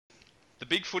The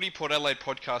Big Footy Port Adelaide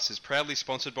podcast is proudly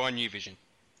sponsored by New Vision.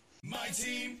 My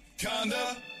team,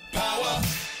 Conda, power.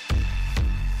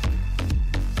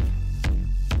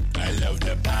 I love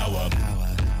the power.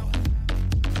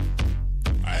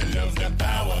 I love the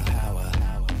power.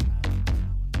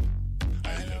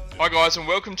 Hi guys, and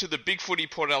welcome to the Big Footy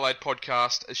Port Adelaide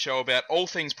podcast, a show about all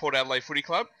things Port Adelaide Footy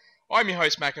Club. I'm your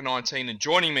host, Macca19, and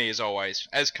joining me as always,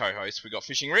 as co-host, we've got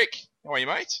Fishing Rick. How are you,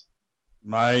 mate?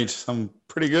 Mate, I'm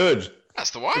pretty good.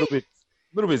 That's the way. A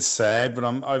little bit sad, but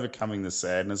I'm overcoming the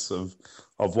sadness of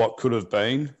what could have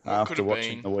been after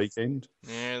watching the weekend.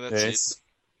 Yeah, that's it.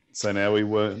 So now we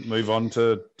move on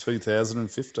to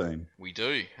 2015. We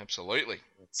do, absolutely.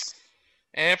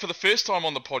 And for the first time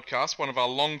on the podcast, one of our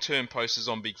long-term posters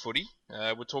on Big Footy,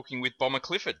 we're talking with Bomber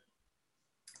Clifford.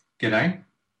 G'day.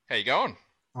 How you going?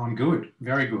 I'm good,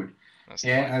 very good. That's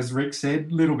yeah, nice. as Rick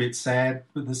said, a little bit sad,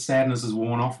 but the sadness is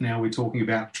worn off now. We're talking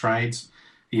about trades.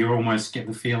 You almost get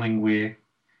the feeling we're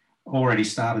already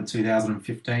started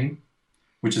 2015,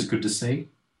 which is good to see.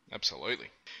 Absolutely.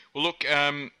 Well, look,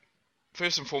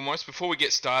 first and foremost, before we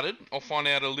get started, I'll find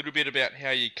out a little bit about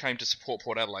how you came to support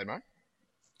Port Adelaide, mate.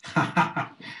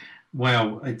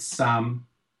 Well, it's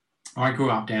I grew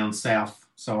up down south,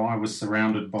 so I was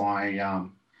surrounded by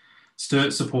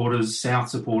Sturt supporters, South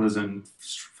supporters, and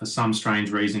for some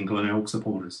strange reason, Glenelg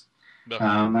supporters. Yep.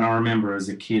 And I remember as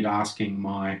a kid asking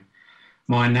my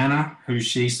nana who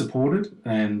she supported,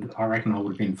 and I reckon I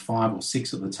would have been 5 or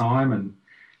 6 at the time, and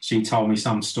she told me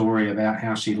some story about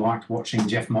how she liked watching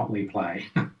Jeff Motley play.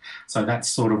 So that's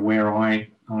sort of where I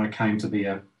first came to be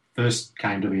a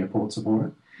Port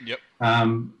supporter. Yep.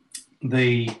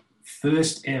 The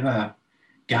first ever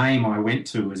game I went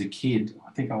to as a kid,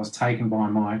 I think I was taken by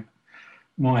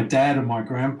my dad and my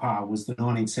grandpa, was the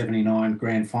 1979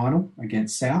 grand final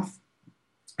against South.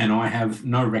 And I have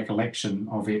no recollection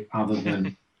of it other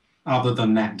than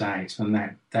that date and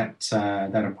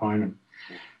that opponent.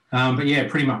 But yeah,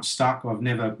 pretty much stuck. I've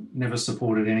never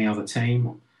supported any other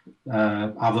team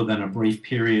other than a brief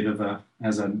period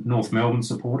as a North Melbourne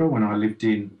supporter when I lived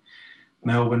in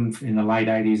Melbourne in the late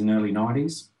 80s and early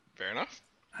 90s. Fair enough.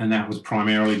 And that was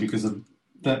primarily because of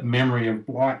that memory of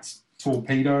Blight's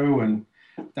torpedo, and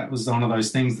that was one of those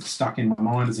things that stuck in my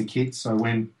mind as a kid. So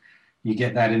when you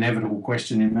get that inevitable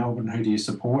question in Melbourne, who do you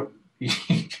support? You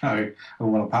go, oh,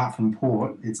 well, apart from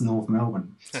Port, it's North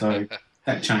Melbourne. So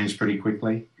that changed pretty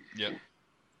quickly. Yep.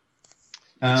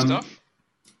 Stuff.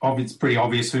 It's pretty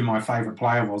obvious who my favourite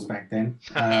player was back then.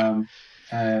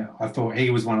 I thought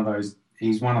he was one of those.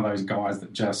 He's one of those guys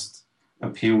that just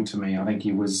appealed to me. I think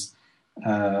he was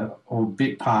all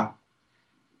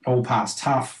parts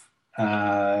tough,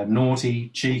 naughty,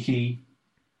 cheeky,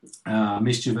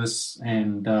 mischievous,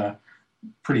 and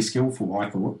pretty skillful,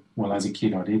 I thought. Well, as a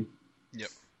kid, I did. Yep.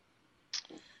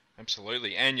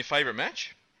 Absolutely. And your favourite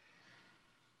match?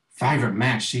 Favourite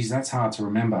match? Geez, that's hard to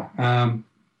remember. I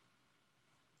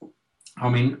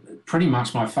mean, pretty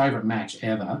much my favourite match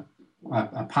ever,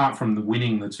 apart from the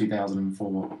winning the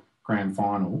 2004 grand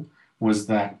final, was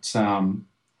that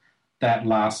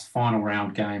last final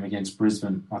round game against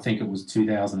Brisbane. I think it was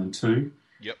 2002.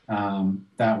 Yep.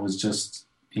 That was just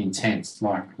intense.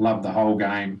 Like, loved the whole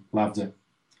game, loved it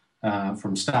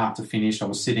from start to finish. I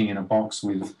was sitting in a box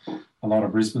with a lot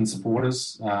of Brisbane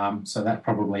supporters, so that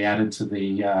probably added to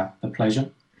the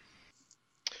pleasure.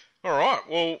 All right,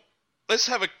 well, let's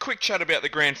have a quick chat about the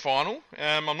grand final.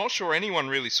 I'm not sure anyone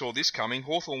really saw this coming.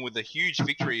 Hawthorn with a huge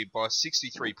victory by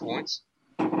 63 points.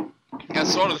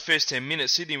 Outside of the first 10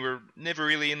 minutes, Sydney were never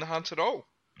really in the hunt at all.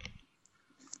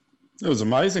 It was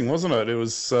amazing, wasn't it? It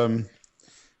was,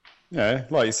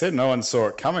 like you said, no one saw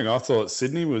it coming. I thought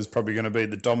Sydney was probably going to be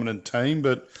the dominant team,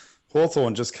 but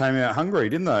Hawthorn just came out hungry,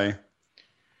 didn't they?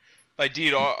 They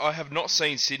did. I have not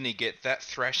seen Sydney get that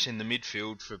thrashed in the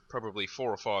midfield for probably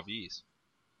 4 or 5 years.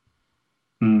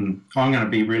 I'm going to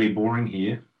be really boring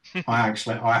here. I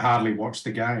hardly watched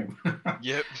the game.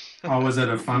 Yep. I was at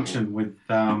a function with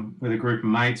a group of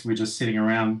mates. We're just sitting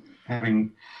around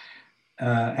having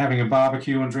a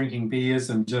barbecue and drinking beers,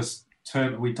 and just I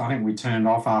think we turned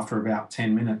off after about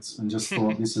 10 minutes and just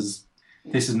thought this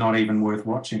is not even worth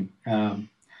watching.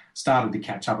 Started to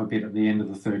catch up a bit at the end of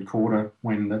the third quarter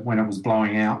when it was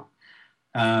blowing out.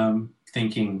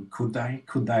 Thinking, could they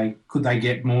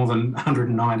get more than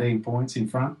 119 points in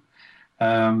front?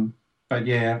 But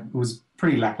yeah, it was a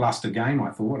pretty lackluster game,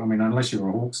 I thought. I mean, unless you're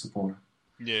a Hawks supporter.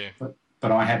 Yeah.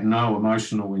 But I had no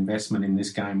emotional investment in this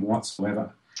game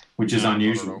whatsoever, which is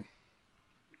unusual.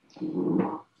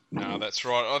 No, that's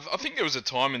right. I think there was a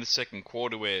time in the second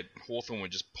quarter where Hawthorn were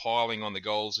just piling on the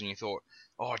goals, and you thought,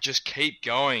 oh, just keep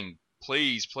going.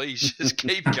 please just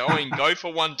keep going. Go for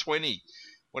 120.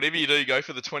 Whatever you do, go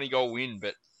for the 20-goal win.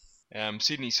 But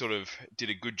Sydney sort of did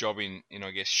a good job in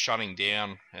I guess, shutting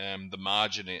down the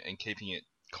margin and keeping it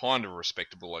kind of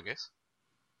respectable, I guess.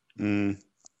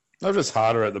 They're just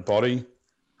harder at the body,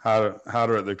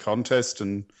 harder at the contest,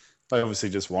 and they obviously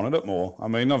just wanted it more. I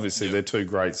mean, obviously they're two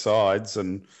great sides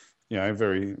and,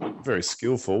 very, very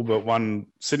skillful, but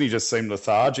Sydney just seemed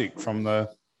lethargic from the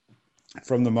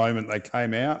moment they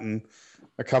came out, and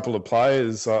a couple of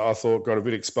players I thought got a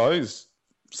bit exposed,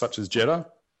 such as Jeddah.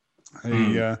 He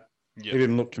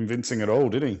didn't look convincing at all,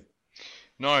 did he?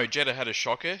 No, Jeddah had a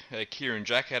shocker. Kieran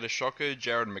Jack had a shocker.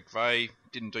 Jared McVeigh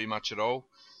didn't do much at all.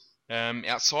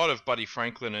 Outside of Buddy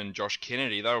Franklin and Josh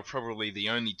Kennedy, they were probably the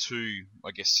only two,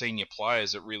 I guess, senior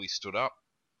players that really stood up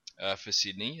for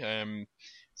Sydney.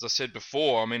 As I said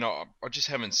before, I mean, I just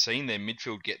haven't seen their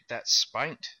midfield get that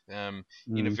spanked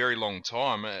in a very long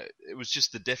time. It was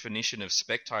just the definition of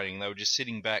spectating. They were just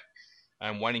sitting back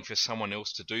waiting for someone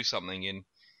else to do something, and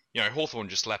Hawthorn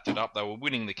just lapped it up. They were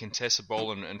winning the contested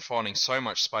ball and finding so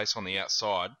much space on the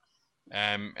outside,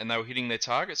 and they were hitting their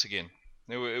targets again.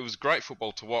 It was great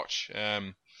football to watch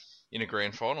in a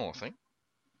grand final, I think.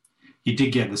 You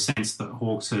did get the sense that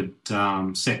Hawks had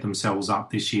set themselves up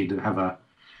this year to have a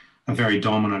very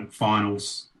dominant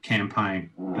finals campaign.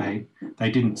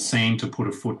 They didn't seem to put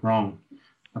a foot wrong,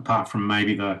 apart from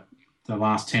maybe the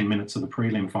last 10 minutes of the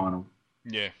prelim final.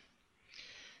 Yeah.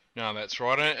 No, that's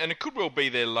right. And it could well be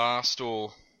their last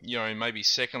or, maybe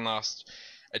second last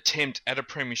attempt at a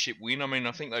premiership win. I mean,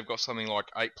 I think they've got something like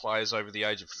 8 players over the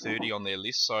age of 30 on their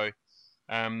list, so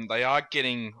they are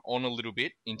getting on a little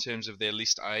bit in terms of their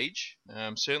list age.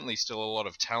 Certainly still a lot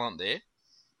of talent there.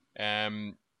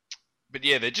 But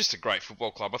yeah, they're just a great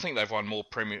football club. I think they've won more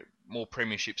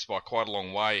premierships by quite a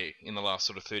long way in the last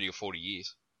sort of 30 or 40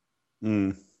 years.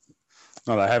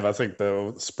 No, they have. I think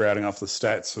they're sprouting off the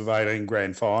stats of 18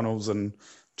 grand finals and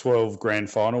 12 grand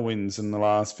final wins in the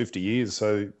last 50 years.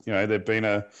 So, they've been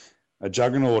a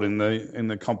juggernaut in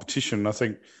the competition. I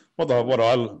think what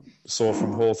I saw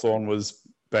from Hawthorn was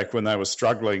back when they were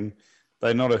struggling,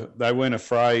 they weren't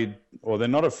afraid, or they're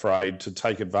not afraid to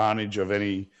take advantage of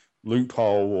any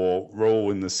loophole or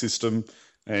rule in the system,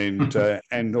 and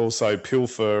and also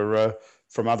pilfer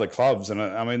from other clubs. And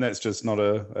I mean, that's just not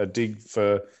a dig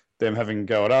for them having a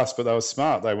go at us, but they were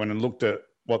smart. They went and looked at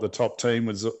what the top team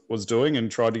was doing and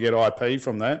tried to get IP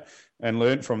from that and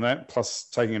learnt from that, plus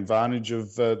taking advantage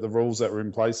of the rules that were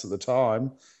in place at the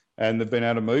time, and they've been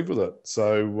able to move with it.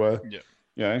 So,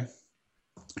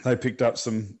 they picked up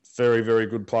some very, very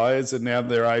good players, and now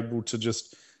they're able to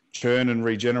just churn and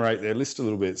regenerate their list a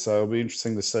little bit. So it'll be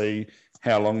interesting to see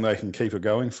how long they can keep it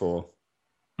going for.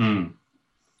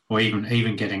 Or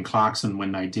even getting Clarkson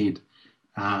when they did.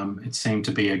 It seemed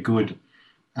to be a good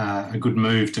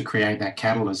move to create that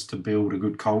catalyst to build a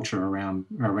good culture around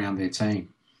their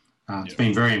team. It's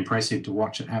been very impressive to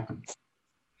watch it happen.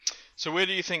 So where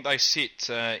do you think they sit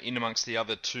in amongst the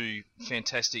other two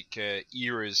fantastic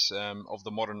eras of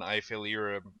the modern AFL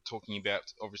era? I'm talking about,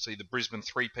 obviously, the Brisbane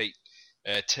three-peat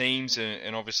teams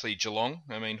and obviously Geelong.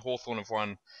 I mean, Hawthorn have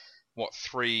won,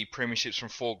 3 premierships from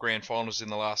 4 grand finals in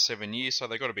the last 7 years, so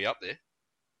they've got to be up there.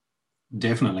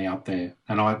 Definitely up there.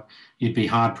 And you'd be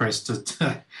hard-pressed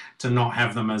to not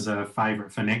have them as a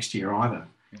favourite for next year either.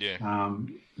 Yeah.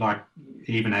 Like,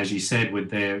 even as you said, with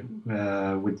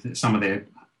some of their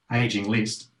ageing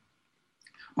list,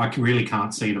 I really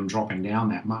can't see them dropping down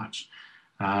that much.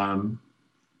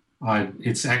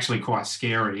 It's actually quite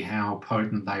scary how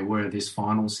potent they were this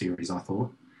final series, I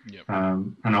thought. Yep.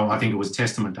 And I think it was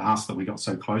testament to us that we got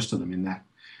so close to them in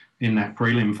that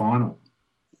prelim final.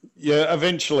 Yeah,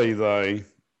 eventually, though,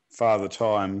 Father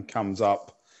Time comes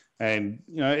up, and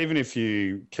even if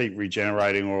you keep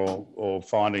regenerating or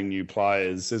finding new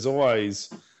players, there's always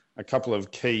a couple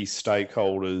of key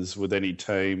stakeholders with any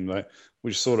team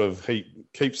which sort of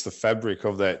keeps the fabric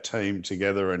of that team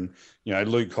together. And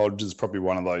Luke Hodge is probably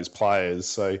one of those players.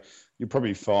 So you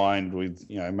probably find with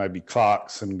maybe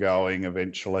Clarkson going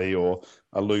eventually, or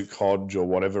a Luke Hodge or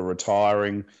whatever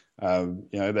retiring.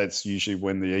 That's usually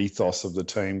when the ethos of the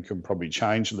team can probably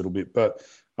change a little bit. But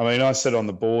I mean, I said on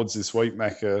the boards this week,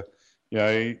 Macca,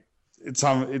 it's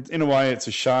in a way it's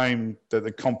a shame that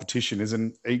the competition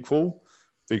isn't equal,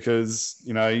 because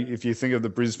if you think of the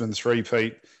Brisbane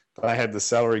three-peat, they had the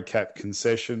salary cap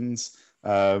concessions.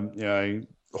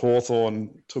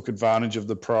 Hawthorn took advantage of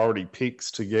the priority picks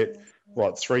to get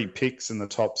 3 picks in the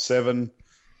top 7,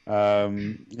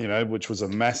 which was a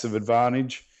massive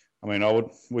advantage. I mean,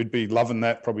 we'd be loving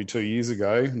that probably 2 years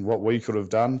ago and what we could have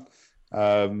done.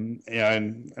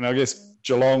 And I guess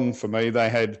Geelong, for me, they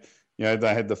had,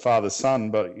 they had the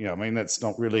father-son, but, I mean, that's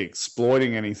not really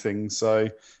exploiting anything. So,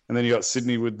 and then you got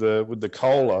Sydney with the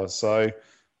Kohler. So,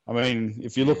 I mean,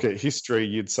 if you look at history,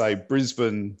 you'd say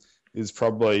Brisbane is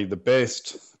probably the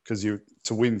best because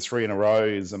to win 3 in a row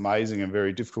is amazing and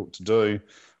very difficult to do.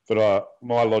 But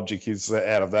my logic is that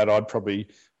out of that,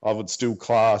 I would still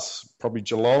class probably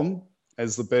Geelong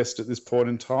as the best at this point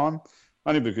in time,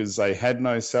 only because they had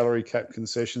no salary cap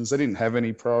concessions. They didn't have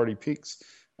any priority picks.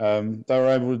 They were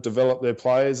able to develop their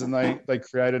players, and they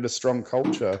created a strong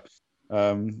culture.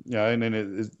 And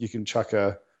then you can chuck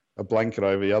a blanket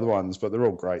over the other ones, but they're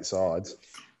all great sides.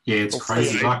 Yeah, it's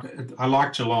crazy. I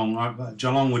like Geelong.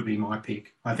 Geelong would be my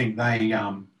pick. I think they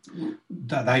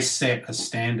set a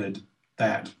standard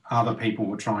that other people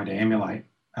were trying to emulate.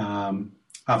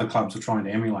 Other clubs were trying to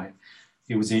emulate.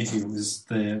 It was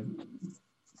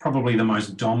probably the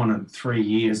most dominant 3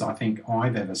 years I think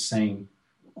I've ever seen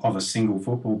of a single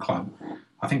football club.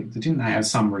 I think didn't they have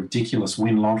some ridiculous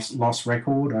win-loss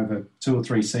record over 2 or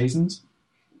 3 seasons?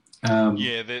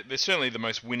 They're certainly the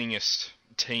most winningest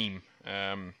team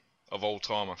of all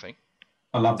time, I think.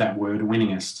 I love that word,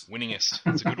 winningest. Winningest,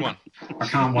 that's a good one. I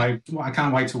can't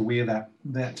wait to wear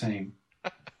that team.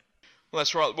 Well,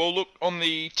 that's right. Well, look, on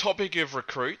the topic of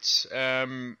recruits,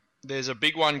 there's a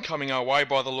big one coming our way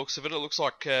by the looks of it. It looks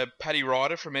like Paddy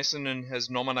Ryder from Essendon has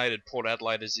nominated Port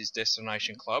Adelaide as his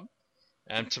destination club.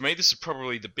 To me, this is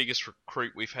probably the biggest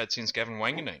recruit we've had since Gavin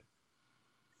Wanganeen.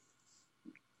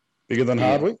 Bigger than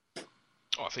Hardwick?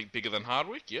 I think bigger than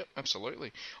Hardwick, yep,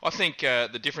 absolutely. I think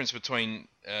the difference between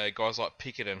guys like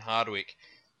Pickett and Hardwick,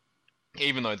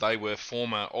 even though they were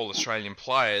former All-Australian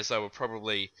players, they were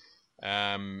probably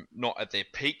not at their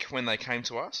peak when they came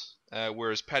to us,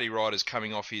 whereas Paddy Ryder's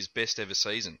coming off his best ever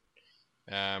season.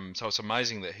 So it's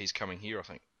amazing that he's coming here, I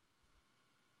think.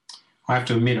 I have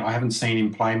to admit, I haven't seen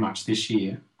him play much this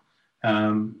year.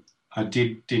 I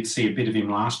did see a bit of him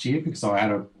last year because I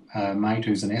had a mate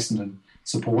who's an Essendon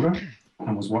supporter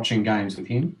and was watching games with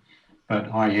him.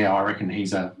 But I reckon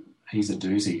he's a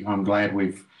doozy. I'm glad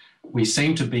we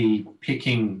seem to be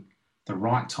picking the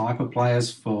right type of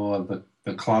players for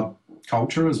the club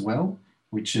culture as well,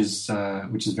 which is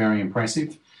very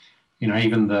impressive.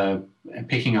 Even the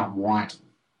picking up White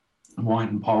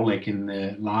and Polek in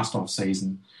the last off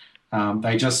season,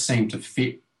 they just seem to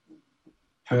fit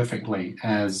perfectly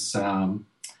as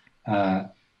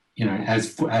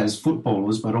as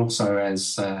footballers, but also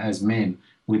as men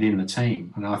within the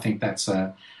team. And I think that's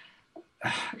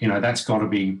that's got to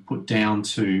be put down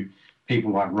to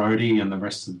people like Rhodey and the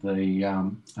rest of the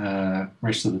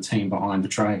team behind the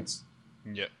trades.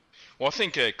 Yeah. Well, I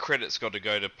think credit's got to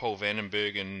go to Paul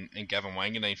Vandenberg and Gavin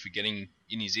Wanganeen for getting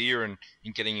in his ear and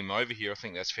getting him over here. I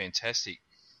think that's fantastic.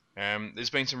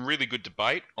 There's been some really good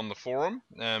debate on the forum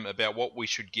about what we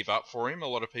should give up for him. A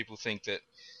lot of people think that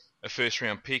a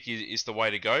first-round pick is the way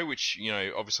to go, which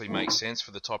obviously makes sense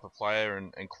for the type of player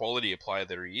and quality of player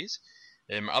that he is.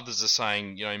 Others are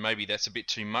saying maybe that's a bit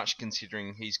too much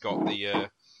considering he's got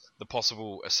the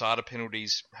possible Asada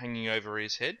penalties hanging over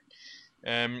his head.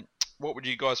 What would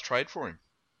you guys trade for him?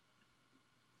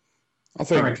 I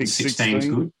think pick 16 is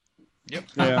good. Yep.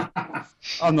 Yeah.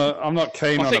 I'm not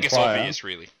keen on a player. I think it's obvious,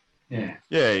 really. Yeah.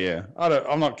 Yeah.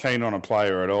 I'm not keen on a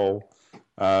player at all.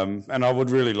 And I would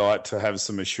really like to have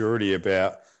some assurity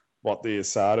about what the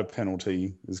Asada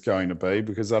penalty is going to be,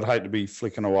 because I'd hate to be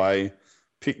flicking away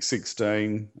pick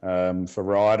 16 for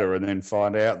Ryder and then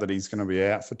find out that he's going to be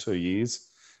out for 2 years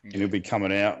and he'll be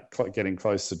coming out getting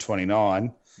close to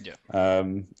 29. Yeah.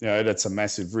 That's a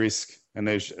massive risk. And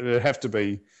there'd have to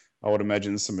be, I would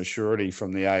imagine, some assurity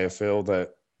from the AFL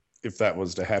that if that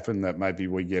was to happen, that maybe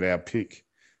we get our pick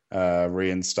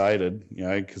reinstated,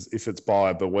 because if it's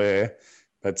buyer beware,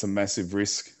 that's a massive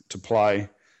risk to play.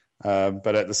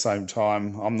 But at the same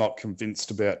time, I'm not convinced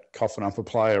about coughing up a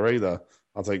player either.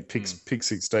 I think pick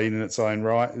 16 in its own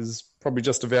right is probably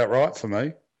just about right for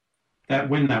me. That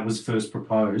when that was first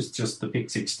proposed, just the pick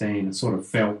 16, it sort of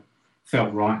felt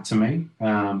right to me.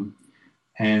 But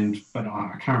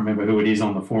I can't remember who it is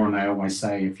on the forum. They always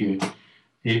say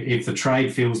if the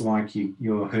trade feels like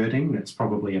you're hurting, that's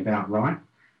probably about right.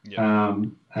 Yeah.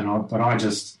 But I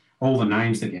just, all the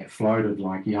names that get floated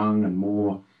like Young and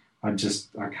Moore, I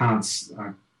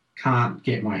can't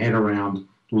get my head around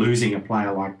losing a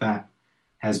player like that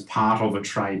as part of a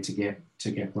trade to get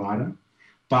Ryder.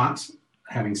 But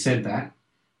having said that,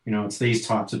 it's these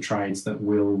types of trades that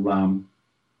will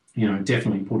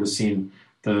definitely put us in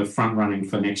the front running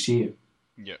for next year.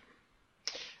 Yeah.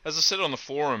 As I said on the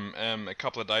forum a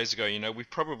couple of days ago,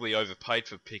 we've probably overpaid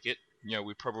for Pickett.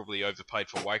 We probably overpaid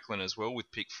for Wakeland as well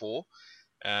with pick 4,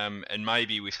 and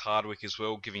maybe with Hardwick as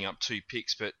well, giving up 2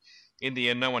 picks. But in the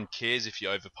end, no one cares if you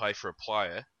overpay for a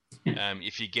player.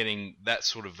 If you're getting that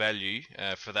sort of value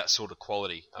for that sort of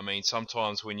quality. I mean,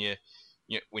 sometimes when you're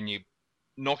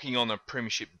knocking on a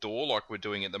premiership door like we're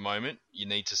doing at the moment, you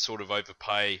need to sort of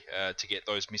overpay to get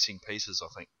those missing pieces, I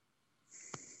think.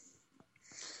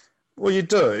 Well, you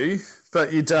do,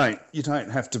 but you don't. You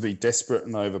don't have to be desperate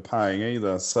and overpaying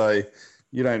either. So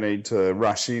you don't need to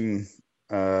rush in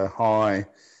high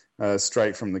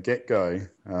straight from the get-go.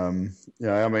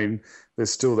 I mean,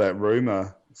 there's still that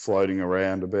rumour floating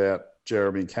around about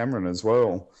Jeremy Cameron as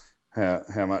well.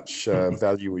 How much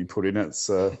value we put in it's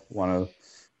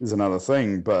is another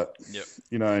thing. But yep.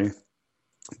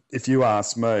 If you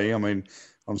ask me, I mean,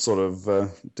 I'm sort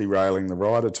of derailing the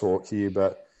Ryder talk here,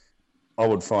 but I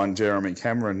would find Jeremy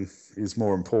Cameron is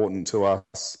more important to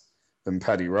us than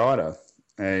Paddy Ryder,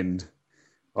 and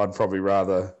I'd probably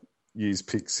rather use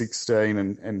pick 16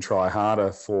 and try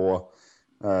harder for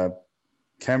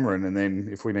Cameron, and then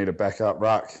if we need a backup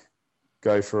ruck,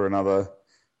 go for another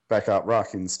backup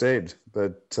ruck instead.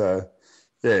 But so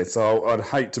I'd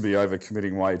hate to be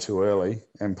overcommitting way too early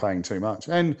and paying too much.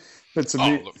 And it's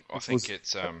I think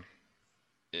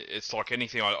it's like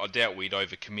anything. I doubt we'd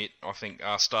overcommit. I think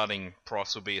our starting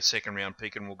price will be a second round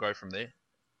pick, and we'll go from there.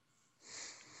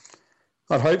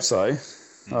 I'd hope so.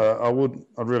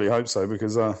 I'd really hope so,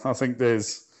 because I think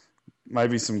there's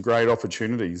maybe some great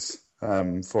opportunities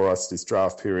for us this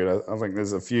draft period. I think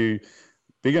there's a few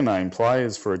bigger name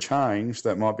players for a change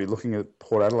that might be looking at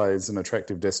Port Adelaide as an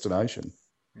attractive destination.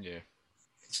 Yeah.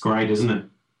 It's great, isn't it?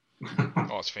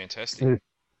 Oh, it's fantastic.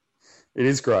 It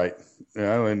is great,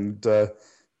 and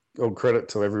all credit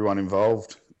to everyone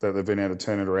involved that they've been able to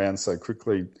turn it around so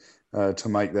quickly to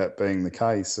make that being the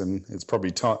case. And it's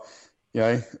probably time,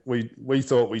 we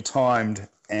thought we timed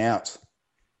out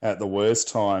at the worst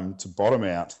time to bottom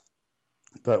out,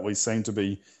 but we seem to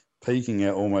be peaking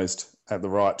out almost at the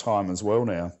right time as well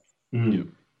now. Mm.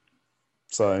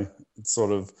 So it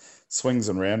sort of swings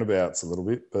and roundabouts a little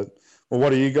bit. But what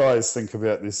do you guys think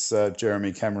about this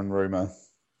Jeremy Cameron rumour?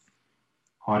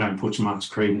 I don't put much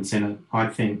credence in it. I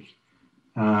think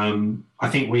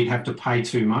we'd have to pay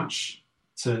too much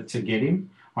to get him.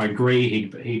 I agree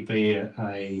he'd be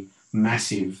a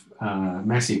massive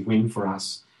win for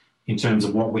us in terms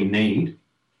of what we need.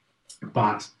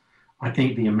 But I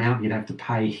think the amount you'd have to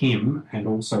pay him and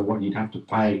also what you'd have to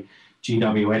pay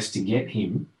GWS to get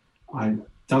him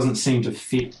doesn't seem to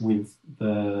fit with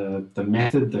the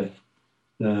method that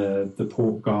the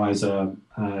Port guys are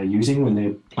using when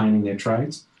they're planning their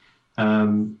trades.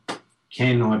 Ken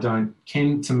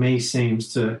to me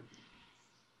seems to,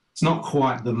 it's not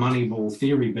quite the Moneyball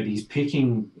theory, but he's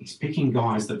picking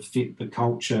guys that fit the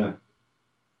culture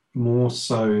more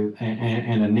so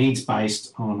and are needs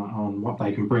based on what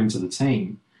they can bring to the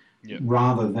team,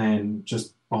 rather than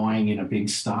just buying in a big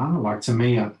star. Like, to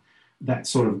me, that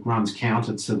sort of runs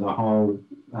counter to the whole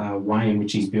way in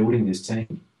which he's building this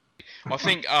team. I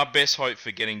think our best hope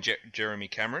for getting Jeremy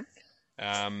Cameron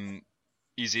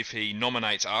is if he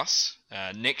nominates us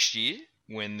next year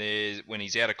when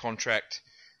he's out of contract,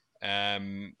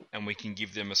 and we can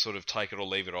give them a sort of take it or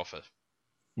leave it offer.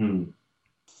 Mm.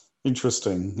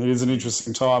 Interesting. It is an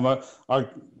interesting time.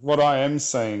 What I am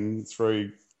seeing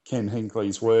through Ken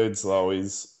Hinkley's words, though,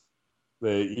 is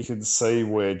that you can see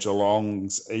where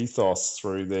Geelong's ethos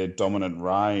through their dominant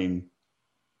reign,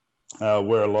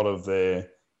 where a lot of their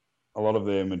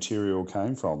material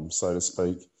came from, so to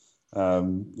speak.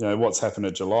 What's happened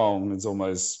at Geelong is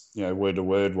almost, word to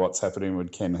word what's happening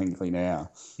with Ken Hinkley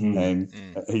now. And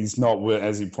he's not,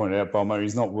 as you pointed out, Bomber,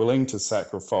 he's not willing to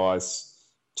sacrifice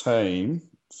team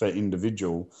for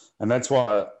individual. And that's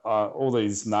why all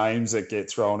these names that get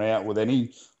thrown out with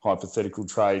any hypothetical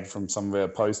trade from some of our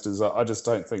posters, I just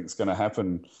don't think it's going to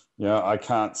happen. I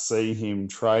can't see him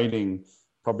trading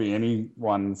probably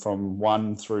anyone from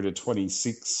 1 through to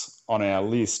 26 on our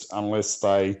list unless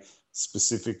they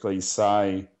specifically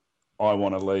say, I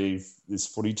want to leave this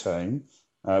footy team,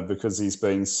 because he's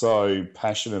been so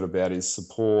passionate about his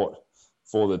support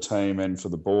for the team and for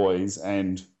the boys,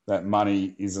 and that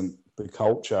money isn't the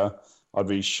culture. I'd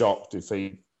be shocked if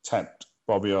he tapped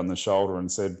Bobby on the shoulder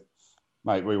and said,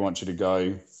 mate, we want you to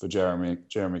go for Jeremy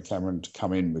Cameron to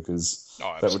come in, because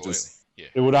that would just... Yeah.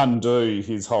 It would undo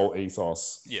his whole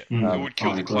ethos. Yeah, it would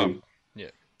kill the club.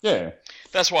 Yeah.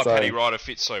 That's why Paddy Ryder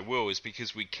fits so well, is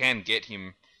because we can get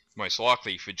him most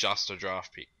likely for just a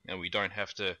draft pick, and we don't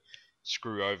have to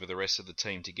screw over the rest of the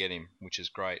team to get him, which is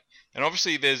great. And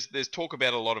obviously there's talk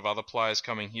about a lot of other players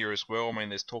coming here as well. I mean,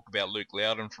 there's talk about Luke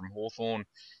Loudon from Hawthorn.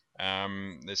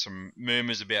 There's some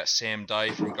murmurs about Sam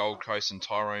Day from Gold Coast and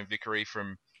Tyrone Vickery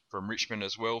from Richmond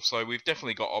as well. So we've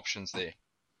definitely got options there.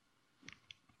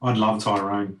 I'd love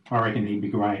Tyrone. I reckon he'd be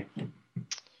great.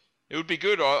 It would be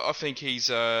good. I think he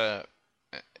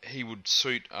would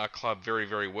suit our club very,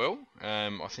 very well.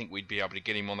 I think we'd be able to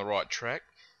get him on the right track.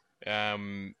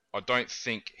 I don't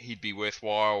think he'd be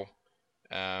worthwhile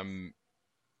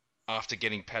after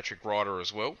getting Patrick Ryder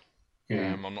as well.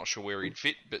 Yeah. I'm not sure where he'd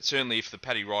fit, but certainly if the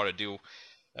Paddy Ryder deal,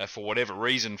 for whatever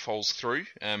reason, falls through,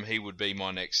 he would be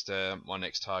my next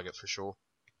target for sure.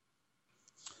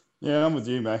 Yeah, I'm with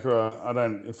you, Macca. I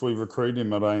don't. If we recruit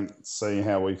him, I don't see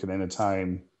how we could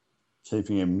entertain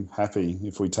keeping him happy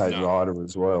if we take Ryder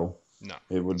as well. No,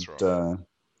 it would. That's right.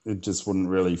 It just wouldn't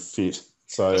really fit.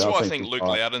 So that's why I think Luke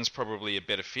Loudon's probably a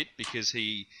better fit, because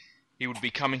he would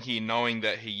be coming here knowing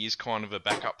that he is kind of a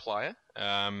backup player,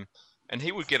 and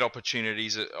he would get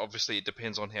opportunities. Obviously, it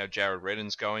depends on how Jared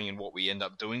Redden's going and what we end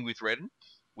up doing with Redden,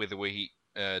 whether we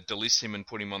delist him and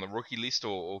put him on the rookie list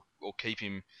or keep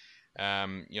him.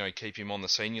 Keep him on the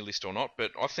senior list or not.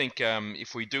 But I think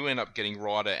if we do end up getting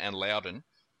Ryder and Loudon,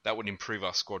 that would improve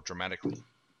our squad dramatically.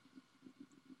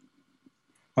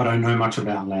 I don't know much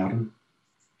about Loudon.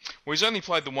 Well, he's only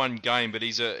played the one game, but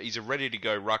he's a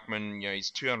ready-to-go ruckman. He's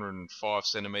 205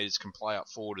 centimetres, can play up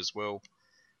forward as well.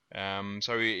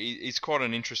 So he's quite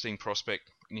an interesting prospect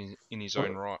in his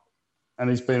own right. And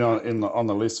he's been on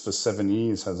the list for 7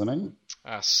 years, hasn't he?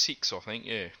 6, I think,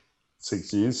 yeah.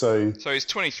 6 years, so he's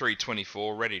 23,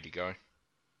 24, ready to go.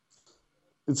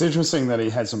 It's interesting that he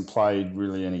hasn't played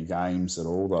really any games at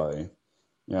all, though.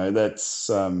 That's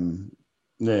and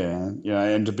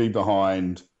to be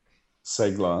behind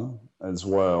Segler as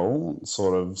well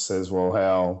sort of says,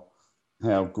 well,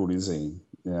 how good is he?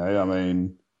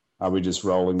 Are we just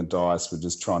rolling the dice? We're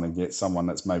just trying to get someone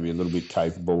that's maybe a little bit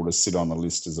capable to sit on the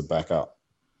list as a backup.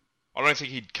 I don't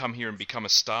think he'd come here and become a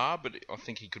star, but I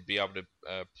think he could be able to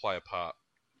play a part.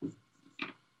 I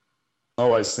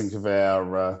always think of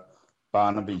our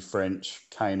Barnaby French,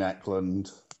 Kane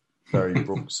Ackland, Barry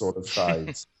Brooks sort of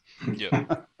shades. Yeah.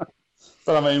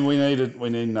 But we need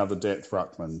another depth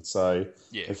ruckman. So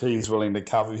if he's willing to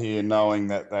cover here, knowing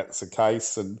that that's the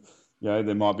case, and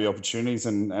there might be opportunities,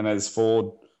 and as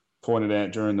Ford pointed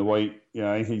out during the week,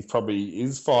 he probably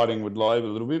is fighting with Loeb a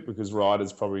little bit, because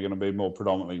Ryder's probably going to be more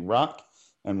predominantly ruck,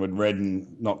 and with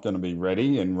Redden not going to be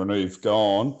ready and Renouf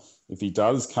gone, if he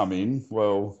does come in,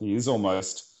 well, he is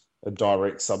almost a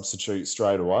direct substitute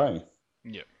straight away.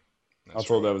 Yeah. I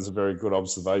thought that was a very good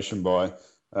observation by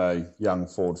young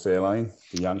Ford Fairlane,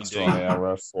 the youngster on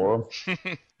our forum.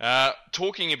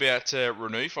 Talking about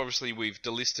Renouf, obviously we've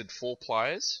delisted 4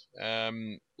 players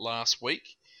last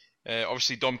week.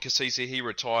 Obviously, Dom Cassisi, he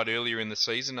retired earlier in the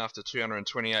season after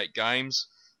 228 games.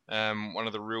 One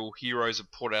of the real heroes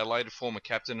of Port Adelaide, a former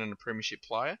captain and a premiership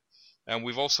player. And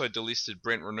we've also delisted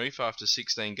Brent Renouf after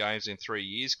 16 games in 3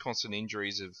 years. Constant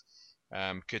injuries have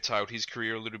curtailed his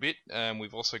career a little bit.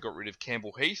 We've also got rid of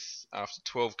Campbell Heath after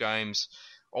 12 games,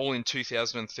 all in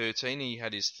 2013. He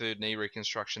had his 3rd knee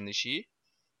reconstruction this year.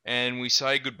 And we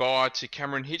say goodbye to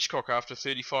Cameron Hitchcock after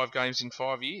 35 games in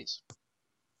 5 years.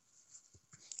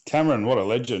 Cameron, what a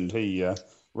legend! He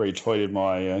retweeted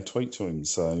my tweet to him.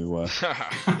 So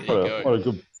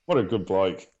what a good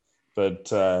bloke.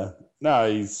 But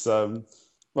no, he's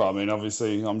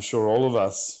obviously, I'm sure all of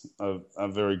us are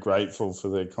very grateful for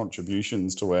their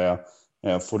contributions to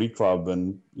our footy club.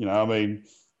 And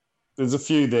there's a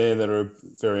few there that are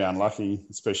very unlucky,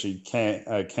 especially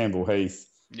Campbell Heath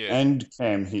and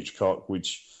Cam Hitchcock,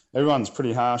 which everyone's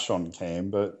pretty harsh on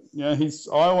Cam, but I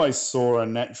always saw a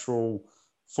natural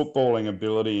footballing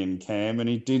ability in Cam, and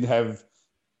he did have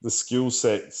the skill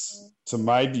sets to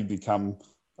maybe become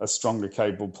a stronger,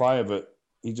 capable player, but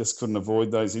he just couldn't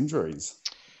avoid those injuries.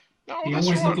 No, he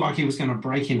always looked like he was going to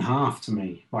break in half to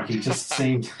me. Like he just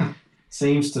seems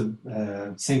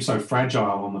so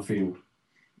fragile on the field.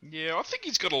 Yeah, I think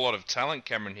he's got a lot of talent,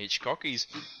 Cameron Hitchcock. He's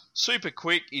super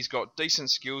quick. He's got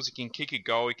decent skills. He can kick a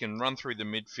goal. He can run through the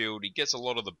midfield. He gets a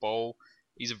lot of the ball.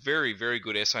 He's a very, very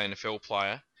good SANFL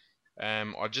player.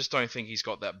 I just don't think he's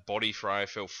got that body for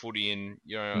AFL footy, and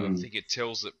I think it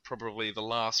tells that probably the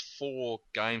last 4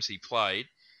 games he played,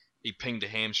 he pinged a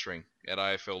hamstring at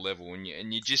AFL level, and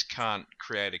you just can't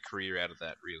create a career out of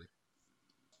that, really.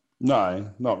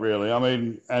 No, not really.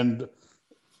 And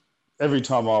every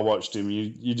time I watched him,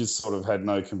 you just sort of had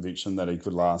no conviction that he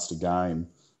could last a game,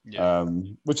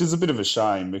 which is a bit of a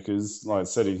shame because, like I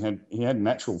said, he had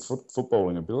natural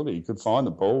footballing ability. He could find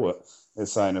the ball at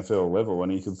SANFL level,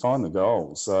 and he could find the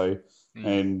goal. So,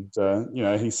 and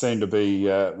he seemed to be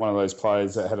one of those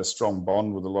players that had a strong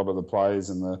bond with a lot of the players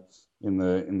in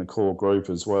the core group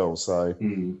as well. So,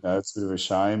 it's a bit of a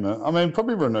shame.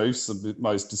 Probably Renouf's the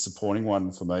most disappointing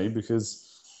one for me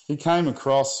because he came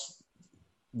across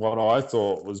what I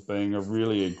thought was being a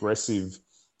really aggressive,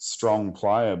 strong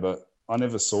player, but I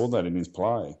never saw that in his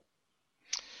play.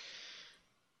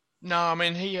 No, I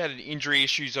mean, he had injury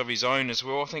issues of his own as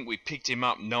well. I think we picked him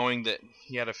up knowing that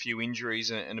he had a few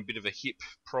injuries and a bit of a hip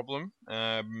problem.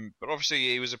 But obviously,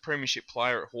 he was a premiership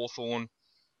player at Hawthorn.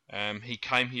 He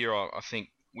came here, I think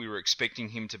we were expecting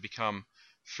him to become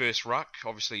first ruck.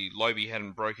 Obviously, Lobie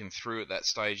hadn't broken through at that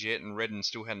stage yet, and Redden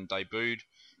still hadn't debuted.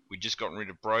 We'd just gotten rid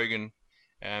of Brogan.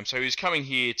 So he was coming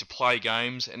here to play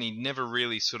games, and he never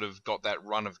really sort of got that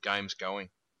run of games going.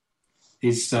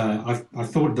 I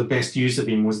thought the best use of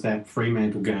him was that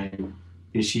Fremantle game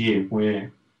this year,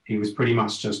 where he was pretty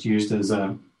much just used as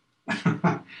a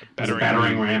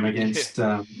battering ram against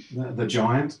the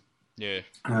Giant. Yeah.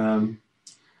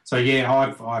 So yeah,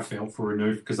 I felt for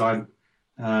Renouf because I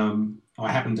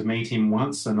happened to meet him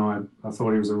once, and I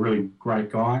thought he was a really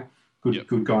great guy,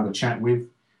 good guy to chat with.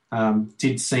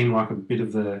 Did seem like a bit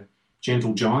of a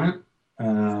gentle giant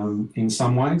in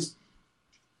some ways.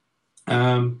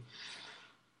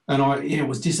 And it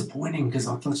was disappointing because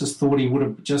I just thought he would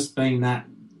have just been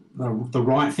the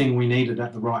right thing we needed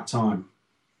at the right time.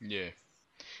 Yeah.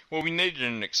 Well, we needed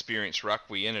an experienced ruck.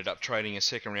 We ended up trading a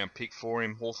second-round pick for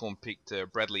him. Hawthorn picked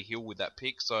Bradley Hill with that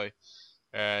pick, so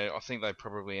I think they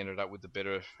probably ended up with the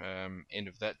better end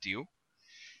of that deal.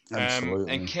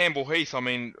 Absolutely. And Campbell Heath, I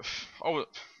mean,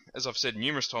 as I've said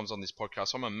numerous times on this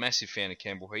podcast, I'm a massive fan of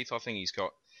Campbell Heath. I think he's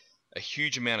got a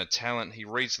huge amount of talent. He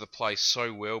reads the play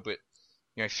so well, but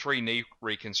 3 knee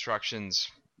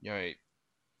reconstructions,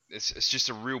 it's just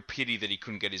a real pity that he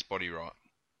couldn't get his body right.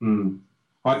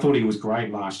 I thought he was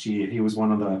great last year. He was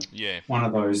one of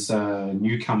those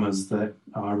newcomers that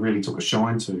I really took a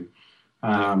shine to.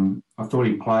 I thought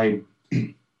he played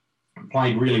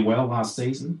really well last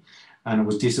season, and it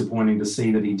was disappointing to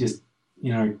see that he just,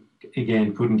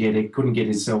 again couldn't get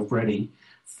himself ready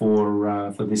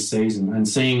for this season. And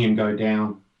seeing him go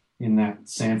down in that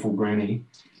Sandford granny,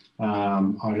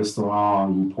 I just thought, oh,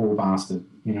 you poor bastard.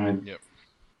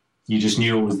 You just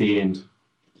knew it was the end.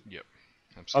 Yep,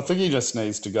 absolutely. I think he just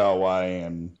needs to go away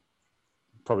and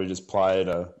probably just play at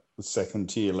a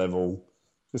second-tier level,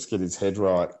 just get his head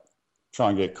right, try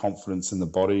and get confidence in the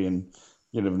body, and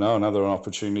you never know, another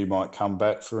opportunity might come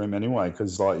back for him anyway,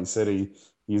 because like you said, he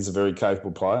is a very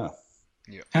capable player.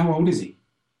 Yeah. How old is he?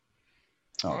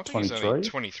 I think he's only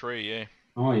 23, yeah.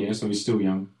 Oh, yeah, so he's still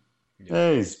young.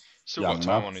 Yeah, he's still young got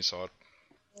time enough. on his side.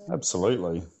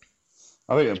 Absolutely.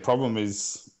 I think the problem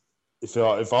is, if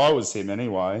I was him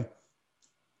anyway,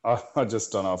 I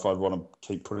just don't know if I'd want to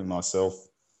keep putting myself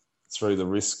through the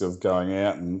risk of going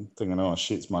out and thinking, oh,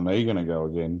 shit's my knee going to go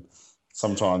again.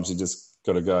 Sometimes you just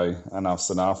got to go,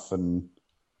 enough's enough, and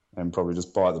probably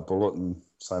just bite the bullet and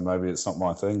say maybe it's not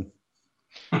my thing.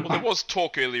 Well, there was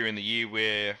talk earlier in the year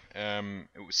where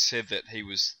it was said that he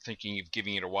was thinking of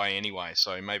giving it away anyway,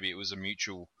 so maybe it was a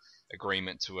mutual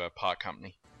agreement to part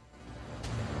company.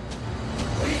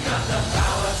 We got the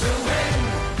power to win,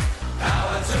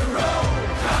 power to roll,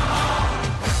 come on,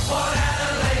 for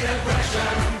Adelaide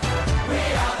aggression, we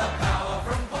are the power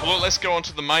from... Well, let's go on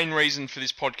to the main reason for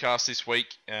this podcast this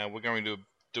week. We're going to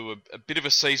do a bit of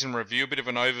a season review, a bit of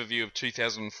an overview of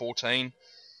 2014,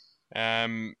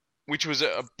 which was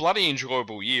a bloody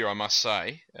enjoyable year, I must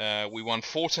say. We won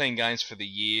 14 games for the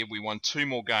year. We won 2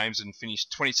 more games and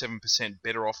finished 27%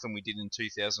 better off than we did in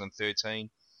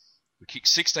 2013. We kicked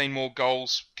 16 more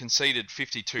goals, conceded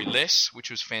 52 less, which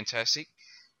was fantastic.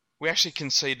 We actually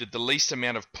conceded the least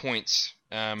amount of points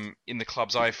in the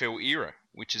club's AFL era,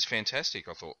 which is fantastic,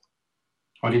 I thought.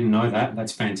 I didn't know that.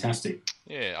 That's fantastic.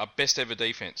 Yeah, our best ever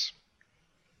defence.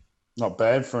 Not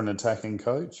bad for an attacking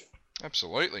coach.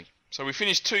 Absolutely. So we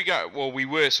finished we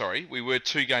were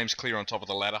 2 games clear on top of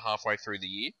the ladder halfway through the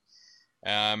year.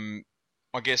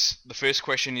 I guess the first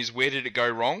question is, where did it go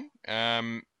wrong?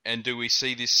 And do we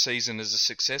see this season as a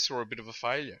success or a bit of a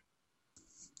failure?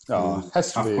 Oh,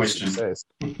 has to be question. a success.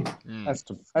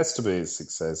 Has to be a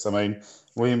success. I mean,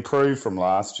 we improved from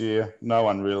last year. No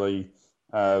one really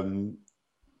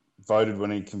voted with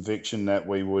any conviction that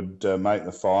we would make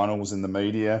the finals in the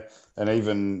media, and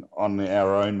even on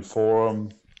our own forum,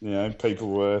 people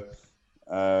were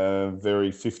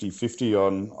very 50-50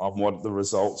 on what the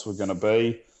results were going to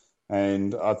be.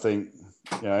 And I think,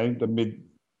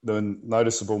 the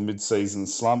noticeable mid-season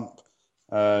slump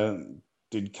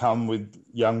did come with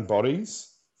young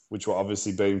bodies, which were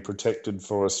obviously being protected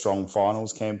for a strong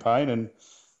finals campaign. And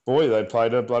boy, they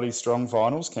played a bloody strong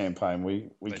finals campaign.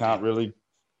 We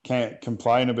can't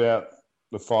complain about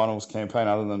the finals campaign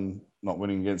other than not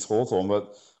winning against Hawthorn,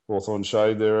 but Hawthorn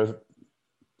showed they're a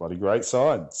bloody great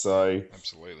side. So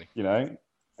absolutely,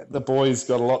 the boys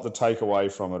got a lot to take away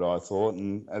from it, I thought.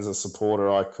 And as a supporter,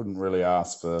 I couldn't really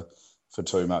ask for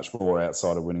too much more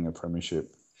outside of winning a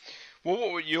premiership. Well,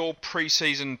 what were your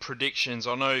pre-season predictions?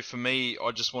 I know for me,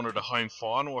 I just wanted a home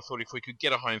final. I thought if we could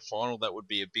get a home final, that would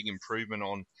be a big improvement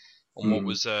on what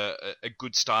was a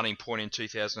good starting point in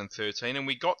 2013, and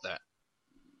we got that.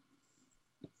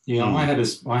 Yeah, I had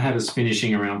us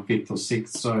finishing around 5th or 6th,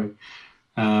 so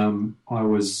I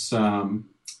was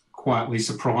quietly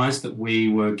surprised that we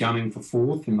were gunning for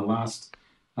 4th in the last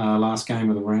game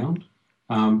of the round.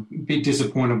 A bit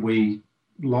disappointed we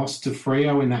lost to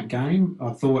Freo in that game.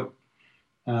 I thought,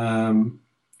 it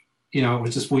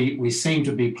was just we seemed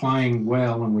to be playing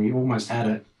well and we almost had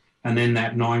it, and then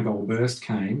that 9-goal burst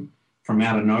came from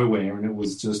out of nowhere, and it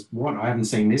was just, what? I haven't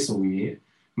seen this all year.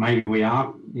 Maybe we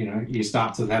are, you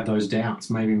start to have those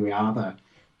doubts. Maybe we are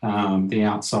the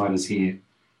outsiders here.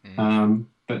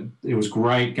 But it was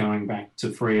great going back to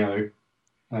Freo,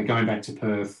 going back to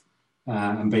Perth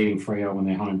and beating Freo on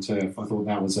their home turf. I thought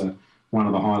that was one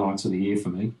of the highlights of the year for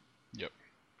me. Yep.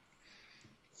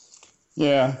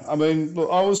 Yeah, I mean, look,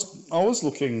 I was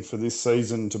looking for this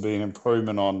season to be an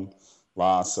improvement on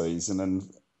last season, and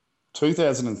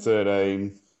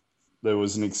 2013 there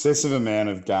was an excessive amount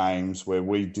of games where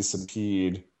we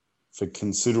disappeared for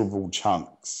considerable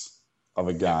chunks of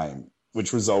a game,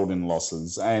 which resulted in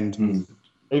losses. And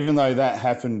even though that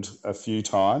happened a few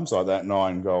times, like that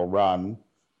 9-goal run,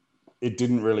 it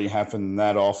didn't really happen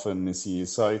that often this year.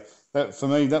 So that, for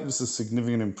me, that was a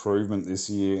significant improvement this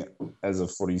year as a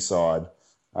footy side.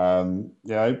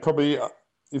 Probably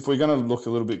if we're going to look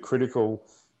a little bit critical,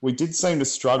 we did seem to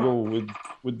struggle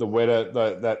with the weather,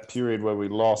 that period where we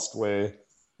lost, where,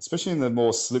 especially in the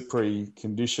more slippery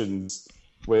conditions,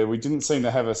 where we didn't seem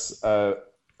to have a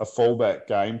fallback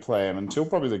game plan until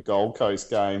probably the Gold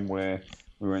Coast game, where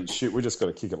we went, shit, we just got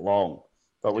to kick it long.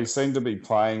 But we seemed to be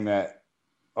playing that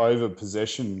over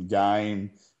possession game,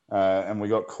 and we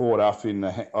got caught up in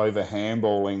the over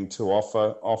handballing too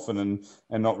often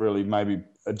and not really maybe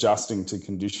adjusting to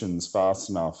conditions fast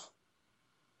enough.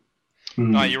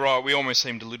 No, you're right. We almost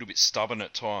seemed a little bit stubborn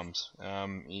at times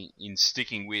in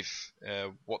sticking with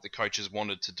what the coaches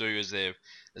wanted to do as their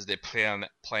plan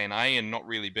A, and not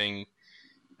really being,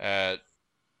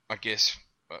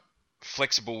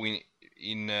 flexible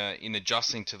in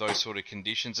adjusting to those sort of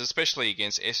conditions, especially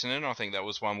against Essendon. I think that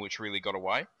was one which really got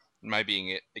away,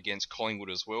 maybe against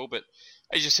Collingwood as well. But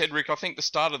as you said, Rick, I think the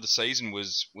start of the season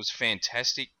was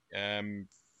fantastic.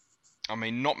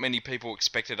 Not many people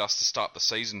expected us to start the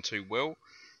season too well.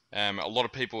 A lot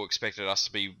of people expected us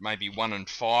to be maybe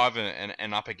 1-5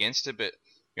 and up against it. But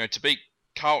to beat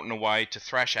Carlton away, to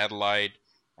thrash Adelaide,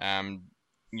 and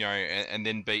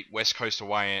then beat West Coast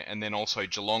away, and then also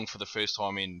Geelong for the first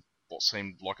time in what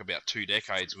seemed like about 2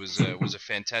 decades was a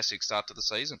fantastic start to the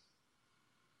season.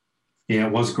 Yeah,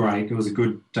 it was great. It was a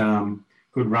good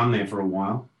run there for a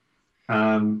while.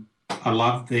 I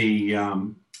loved the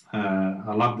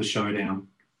showdown.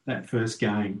 That first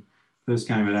game at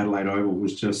Adelaide Oval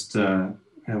was just it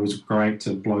was great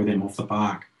to blow them off the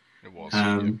park. It was.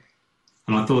 And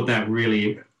I thought that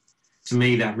really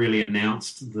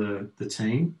announced the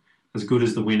team. As good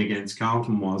as the win against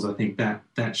Carlton was, I think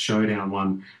that showdown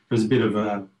one was a bit of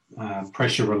a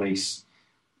pressure release,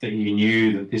 that you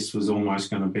knew that this was almost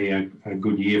going to be a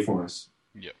good year for us.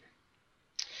 Yep.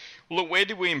 Well, look, where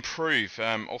did we improve?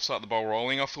 I'll start the ball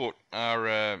rolling. I thought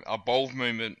our bowl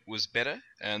movement was better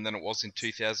than it was in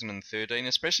 2013,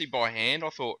 especially by hand. I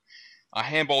thought our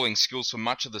handballing skills for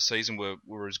much of the season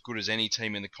were as good as any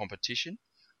team in the competition.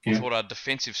 I thought our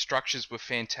defensive structures were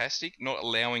fantastic, not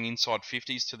allowing inside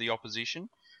 50s to the opposition.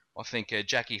 I think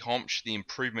Jackie Homsch, the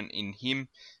improvement in him,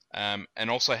 and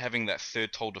also having that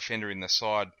third tall defender in the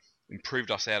side improved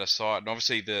us out of sight. And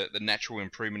obviously the natural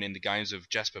improvement in the games of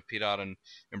Jasper Pittard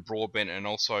and Broadbent, and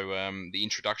also the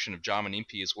introduction of Jarman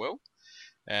Impey as well.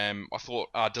 I thought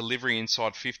our delivery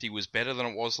inside 50 was better than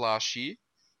it was last year.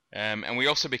 And we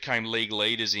also became league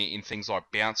leaders in things like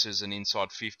bounces and inside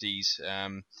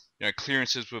 50s.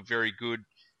 Clearances were very good.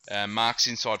 Marks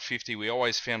inside 50, we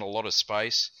always found a lot of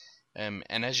space. And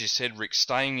as you said, Rick,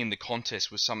 staying in the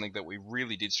contest was something that we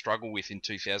really did struggle with in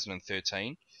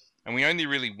 2013. And we only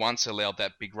really once allowed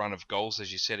that big run of goals,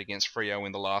 as you said, against Freo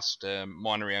in the last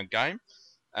minor round game.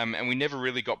 And we never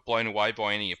really got blown away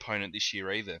by any opponent this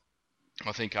year either.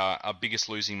 I think our biggest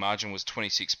losing margin was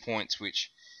 26 points,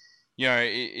 which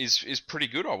is pretty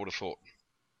good, I would have thought.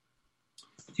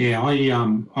 Yeah,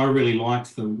 I really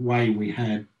liked the way we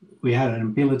had an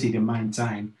ability to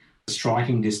maintain the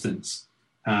striking distance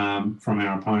from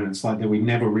our opponents, like that we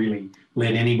never really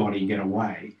let anybody get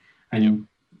away. And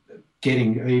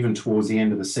getting even towards the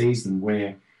end of the season,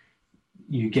 where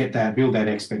you get that, build that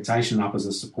expectation up as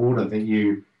a supporter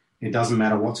that it doesn't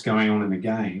matter what's going on in the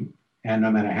game, and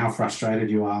no matter how frustrated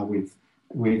you are with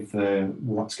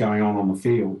what's going on the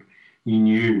field, you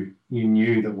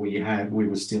knew that we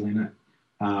were still in it,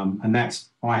 and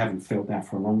I haven't felt that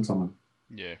for a long time.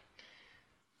 Yeah.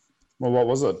 Well, what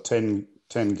was it? 10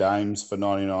 games for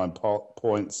 99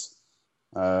 points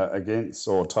against,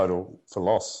 or total for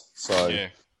loss. So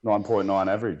 9.9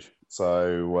 average.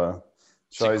 So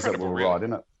shows that we're right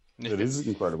in it. Yeah. It is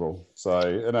incredible. So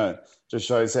it just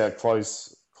shows how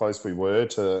close we were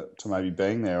to maybe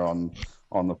being there on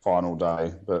the final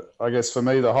day. But I guess for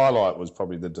me, the highlight was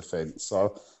probably the defence.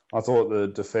 So I thought the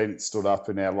defence stood up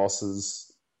in our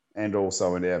losses and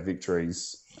also in our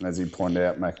victories. And as you pointed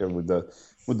out, Macca,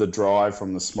 with the drive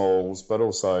from the smalls, but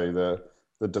also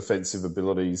the defensive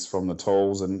abilities from the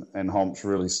talls, and Homps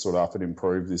really stood up and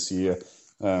improved this year.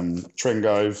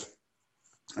 Trengove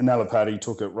and Alipati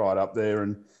took it right up there.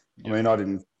 And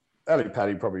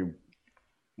Alipati probably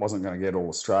wasn't going to get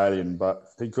All-Australian,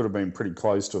 but he could have been pretty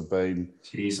close to have been.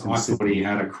 Jeez, I thought he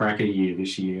had a cracker year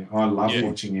this year. I loved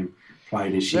watching him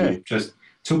play this year. Just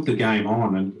took the game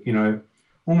on, and,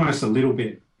 almost a little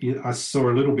bit, I saw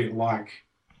a little bit like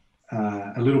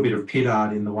a little bit of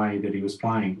Pittard in the way that he was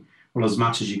playing. Well, as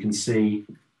much as you can see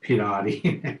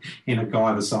Pittard in a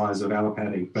guy the size of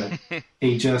Alipati, but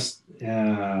he just,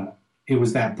 it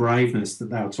was that braveness that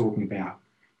they were talking about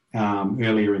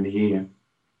earlier in the year.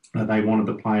 They wanted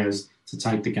the players to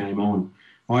take the game on.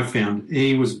 I found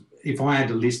if I had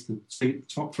to list the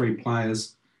top 3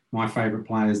 players, my favourite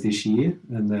players this year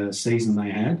and the season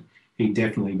they had, he'd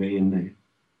definitely be in there.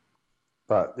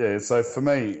 But, yeah, so for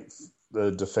me,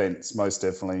 the defence, most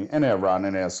definitely, and our run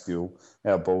and our skill,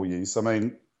 our ball use. I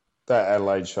mean, that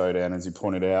Adelaide showdown, as you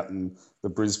pointed out, and the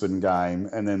Brisbane game,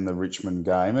 and then the Richmond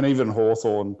game, and even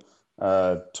Hawthorn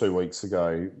 2 weeks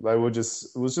ago,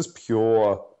 it was just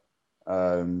pure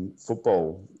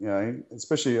football,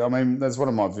 especially, I mean, that's one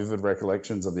of my vivid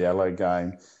recollections of the Adelaide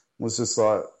game, was just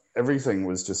like everything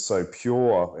was just so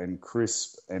pure and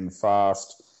crisp and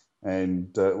fast,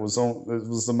 and it was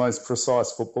the most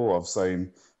precise football I've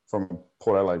seen from a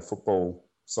Port Adelaide football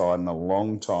side in a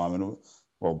long time, and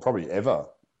probably ever,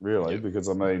 really, because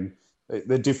I mean,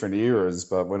 they're different eras,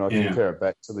 but when I compare it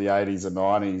back to the 80s and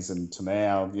 90s and to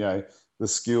now, the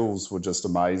skills were just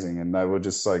amazing, and they were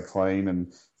just so clean, and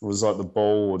it was like the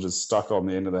ball was just stuck on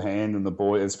the end of the hand, and the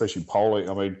boy, especially Pollock,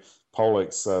 I mean,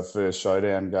 Pollock's first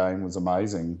showdown game was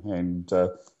amazing, and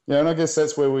and I guess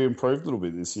that's where we improved a little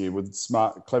bit this year with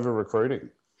smart, clever recruiting.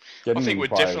 I think we're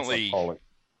definitely,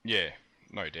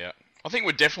 no doubt. I think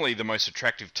we're definitely the most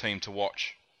attractive team to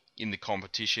watch in the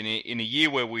competition. In a year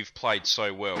where we've played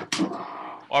so well,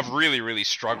 I've really, really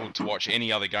struggled to watch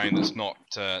any other game that's not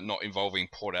involving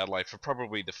Port Adelaide for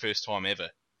probably the first time ever.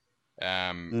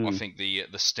 I think the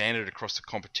standard across the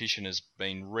competition has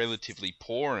been relatively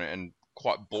poor and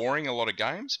quite boring a lot of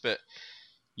games, but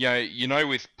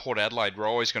with Port Adelaide, we're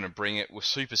always going to bring it. We're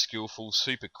super skillful,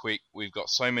 super quick. We've got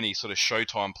so many sort of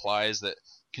showtime players that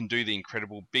can do the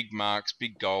incredible big marks,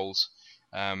 big goals.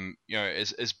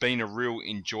 It's been a real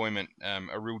enjoyment,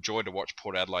 a real joy to watch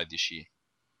Port Adelaide this year.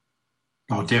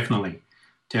 Oh, definitely.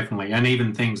 And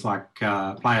even things like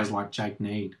players like Jake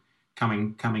Need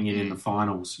coming in the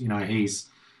finals.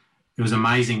 It was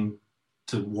amazing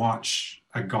to watch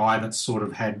a guy that sort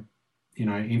of had,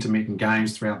 intermittent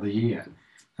games throughout the year,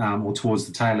 or towards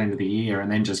the tail end of the year,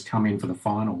 and then just come in for the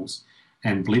finals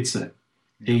and blitz it.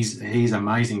 He's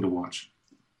amazing to watch.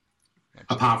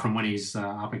 Absolutely. Apart from when he's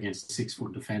up against a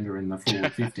 6-foot defender in the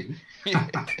forward 50.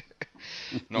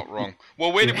 Not wrong.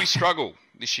 Well, where did we struggle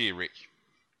this year, Rick?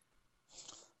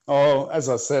 Oh, as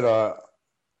I said,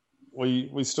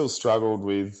 we still struggled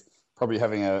with probably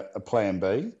having a plan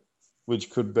B, which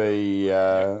could be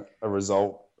a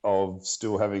result of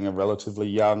still having a relatively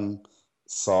young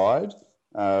side.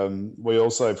 We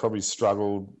also probably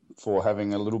struggled for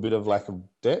having a little bit of lack of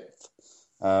depth,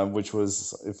 which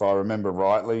was, if I remember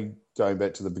rightly, going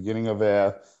back to the beginning of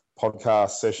our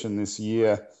podcast session this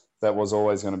year, that was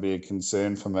always going to be a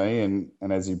concern for me.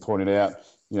 And as you pointed out,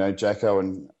 Jacko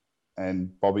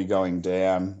and Bobby going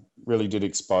down really did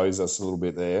expose us a little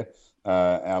bit there,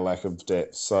 our lack of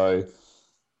depth. So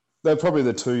they're probably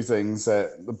the two things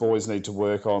that the boys need to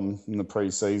work on in the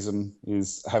pre-season,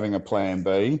 is having a plan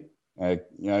B,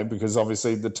 because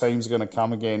obviously the team's going to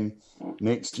come again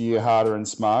next year harder and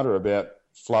smarter about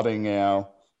flooding our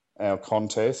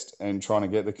contest and trying to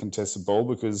get the contested ball,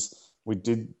 because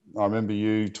I remember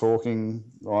you talking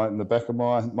right in the back of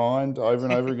my mind over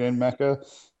and over again, Macca,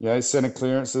 centre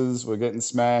clearances, we're getting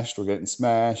smashed.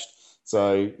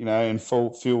 So, and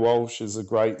Phil Walsh is a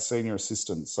great senior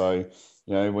assistant. So,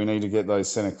 we need to get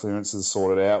those centre clearances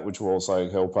sorted out, which will also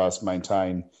help us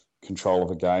maintain control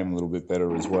of a game a little bit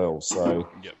better as well. So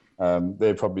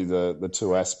they're probably the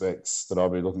two aspects that I'll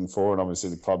be looking for. And obviously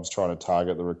the club's trying to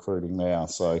target the recruiting now.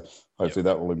 So hopefully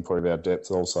that will improve our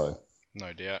depth also.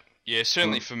 No doubt. Yeah,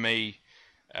 certainly for me,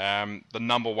 the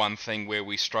number one thing where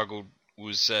we struggled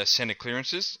was centre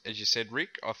clearances, as you said, Rick.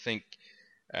 I think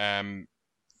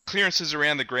clearances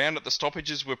around the ground at the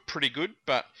stoppages were pretty good,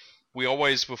 but we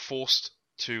always were forced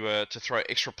to throw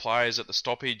extra players at the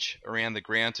stoppage around the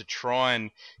ground to try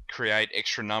and create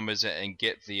extra numbers and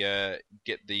get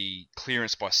the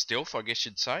clearance by stealth, I guess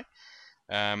you'd say.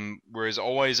 Whereas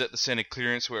always at the centre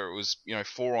clearance where it was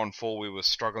 4-on-4, we were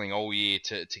struggling all year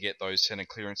to get those centre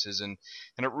clearances, and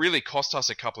it really cost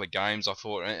us a couple of games, I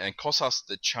thought, and cost us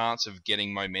the chance of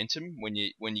getting momentum when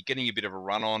you're getting a bit of a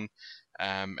run on,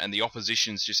 and the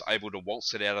opposition's just able to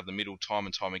waltz it out of the middle time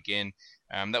and time again.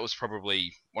 That was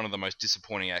probably one of the most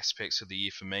disappointing aspects of the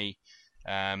year for me.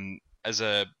 As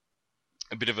a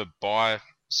bit of a buy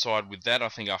side with that, I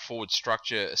think our forward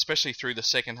structure, especially through the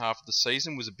second half of the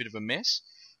season, was a bit of a mess.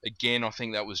 Again, I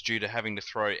think that was due to having to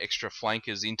throw extra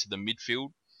flankers into the midfield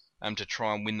to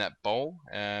try and win that bowl.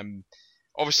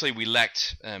 Obviously, we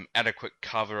lacked adequate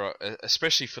cover,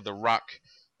 especially for the ruck,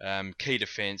 key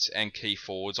defence and key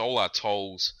forwards. All our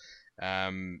tolls,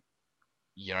 our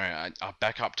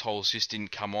backup tolls just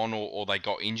didn't come on, or they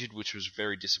got injured, which was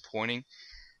very disappointing.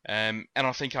 And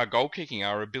I think our goal kicking,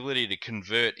 our ability to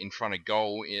convert in front of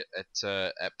goal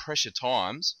at pressure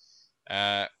times,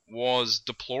 was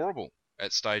deplorable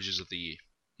at stages of the year.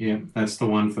 Yeah, that's the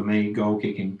one for me, goal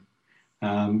kicking.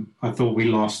 I thought we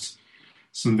lost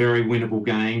some very winnable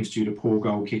games due to poor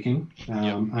goal kicking,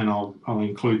 and I'll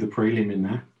include the prelim in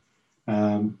that.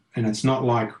 And it's not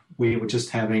like we were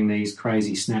just having these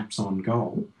crazy snaps on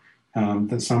goal,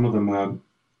 that some of them were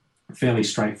fairly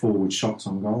straightforward shots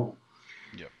on goal.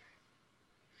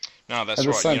 No, that's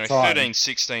right.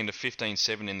 13-16 to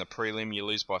 15-7 in the prelim, you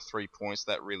lose by 3 points.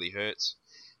 That really hurts.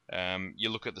 You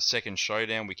look at the second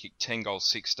showdown, we kicked 10 goals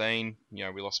 16.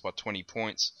 We lost by 20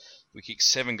 points. We kicked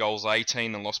 7 goals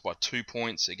 18 and lost by 2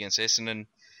 points against Essendon.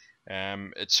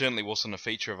 It certainly wasn't a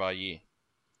feature of our year.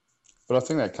 But I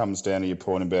think that comes down to your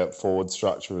point about forward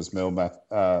structure as well,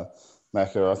 Macca.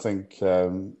 I think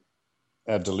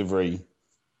our delivery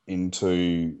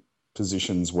into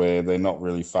positions where they're not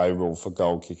really favourable for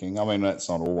goal kicking. I mean, that's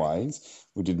not always.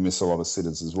 We did miss a lot of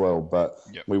sitters as well, but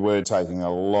we were taking a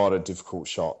lot of difficult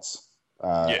shots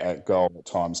at goal at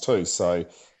times too. So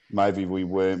maybe we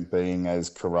weren't being as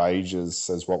courageous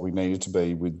as what we needed to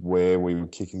be with where we were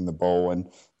kicking the ball. And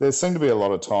there seemed to be a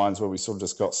lot of times where we sort of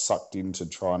just got sucked into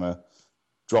trying to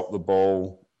drop the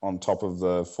ball on top of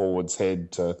the forward's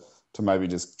head to maybe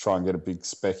just try and get a big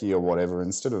specky or whatever,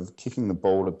 instead of kicking the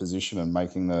ball to position and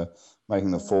making the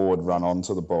forward run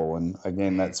onto the ball. And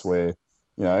again, that's where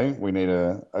we need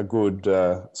a good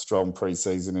strong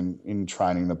pre-season in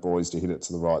training the boys to hit it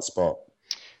to the right spot.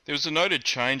 There was a noted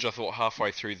change, I thought,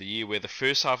 halfway through the year, where the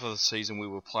first half of the season we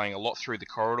were playing a lot through the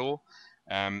corridor,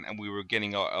 and we were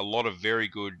getting a lot of very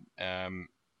good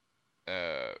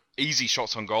easy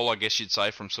shots on goal, I guess you'd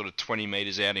say, from sort of 20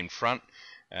 metres out in front.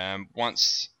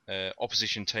 Once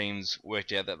opposition teams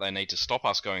worked out that they need to stop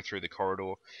us going through the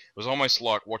corridor, it was almost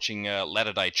like watching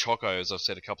latter-day Choco, as I've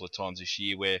said a couple of times this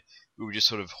year, where we were just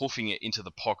sort of hoofing it into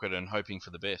the pocket and hoping for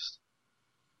the best.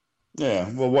 Yeah,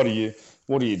 well, what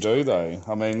do you do though?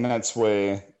 I mean, that's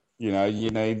where you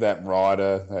need that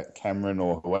Ryder, that Cameron,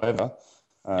 or whoever,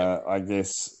 I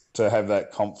guess, to have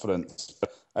that confidence.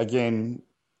 But again,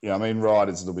 I mean,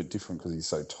 Ryder's a little bit different because he's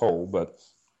so tall, but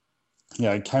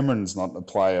Cameron's not a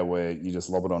player where you just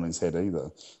lob it on his head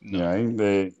either. No.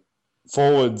 The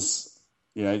forwards,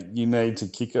 you need to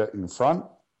kick it in front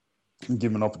and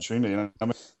give them an opportunity. I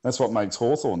mean, that's what makes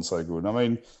Hawthorn so good. I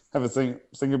mean, have a think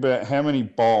about how many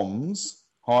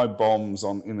high bombs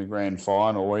in the grand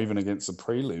final or even against the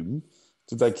prelim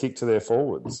did they kick to their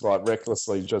forwards, like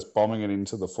recklessly just bombing it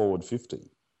into the forward 50.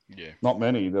 Yeah. Not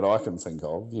many that I can think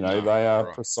of. They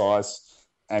are precise,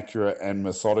 accurate and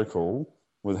methodical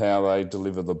with how they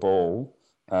deliver the ball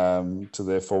to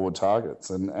their forward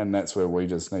targets. And that's where we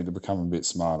just need to become a bit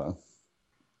smarter.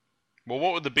 Well,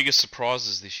 what were the biggest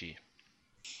surprises this year?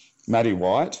 Matty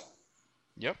White.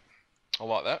 Yep, I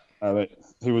like that.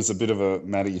 He was a bit of a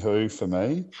Matty Who for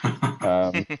me.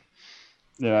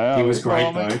 He was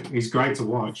great, though. He's great to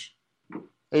watch.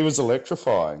 He was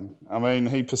electrifying. I mean,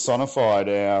 he personified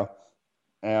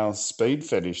our speed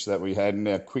fetish that we had and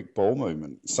our quick ball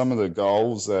movement. Some of the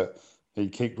goals that he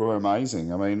kicked were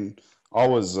amazing. I mean, I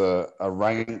was a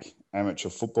rank amateur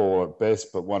footballer at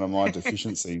best, but one of my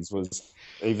deficiencies was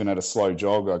even at a slow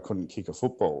jog, I couldn't kick a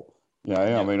football.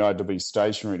 I mean, I had to be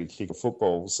stationary to kick a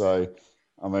football. So,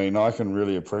 I mean, I can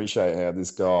really appreciate how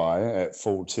this guy at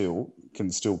full tilt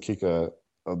can still kick a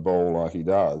ball like he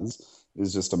does.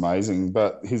 Is just amazing.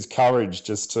 But his courage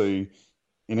just to,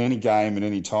 in any game at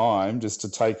any time, just to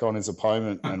take on his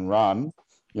opponent and run,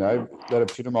 that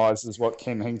epitomises what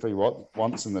Ken Hinkley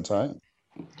wants in the team.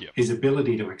 Yep. His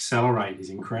ability to accelerate is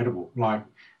incredible.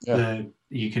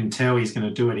 You can tell he's going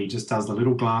to do it. He just does the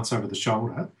little glance over the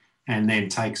shoulder and then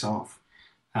takes off.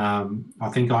 I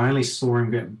think I only saw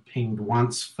him get pinged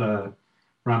once for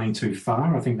running too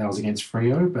far. I think that was against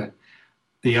Freo, but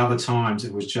the other times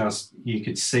it was just, you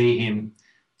could see him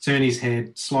turn his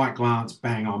head, slight glance,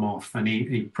 bang, I'm off. And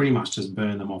he pretty much just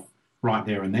burned them off right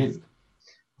there and then.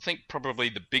 I think probably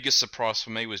the biggest surprise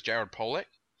for me was Jared Polec.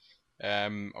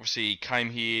 Obviously, he came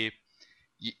here.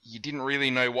 You didn't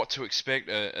really know what to expect.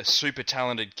 A super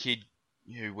talented kid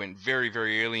who went very,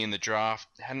 very early in the draft,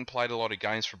 hadn't played a lot of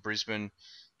games for Brisbane,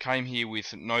 came here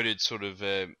with noted sort of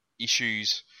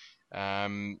issues. He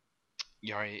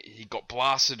got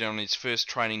blasted on his first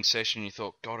training session. You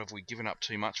thought, God, have we given up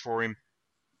too much for him?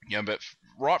 But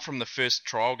right from the first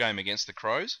trial game against the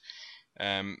Crows,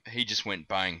 he just went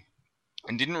bang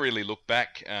and didn't really look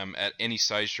back at any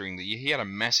stage during the year. He had a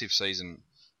massive season,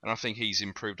 and I think he's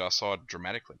improved our side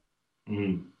dramatically.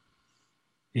 Mm.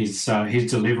 His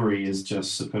delivery is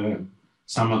just superb.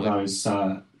 Some of those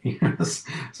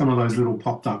little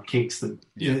popped up kicks that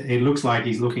it looks like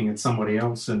he's looking at somebody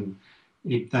else, and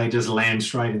they just land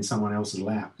straight in someone else's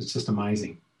lap. It's just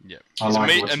amazing. Yeah,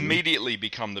 he's immediately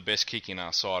become the best kick in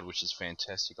our side, which is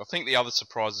fantastic. I think the other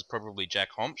surprise is probably Jack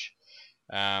Homsch,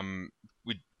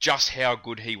 with just how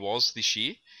good he was this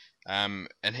year. And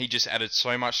he just added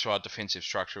so much to our defensive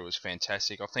structure. It was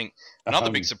fantastic. I think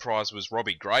another big surprise was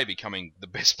Robbie Gray becoming the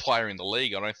best player in the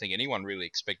league. I don't think anyone really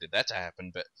expected that to happen,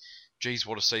 but geez,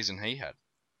 what a season he had.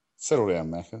 Settle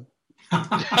down, Macca.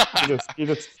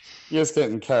 You're just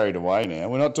getting carried away now.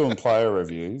 We're not doing player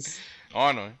reviews.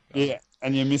 I know. Yeah,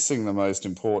 and you're missing the most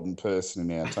important person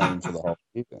in our team for the whole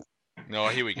year. No,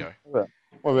 here we go.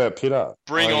 What about Pitta?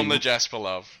 Bring on the Jasper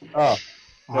love. Oh,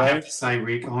 I have to say,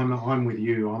 Rick, I'm with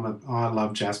you. I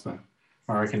love Jasper.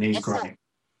 I reckon he's great.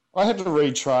 I had to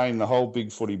retrain the whole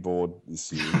big footy board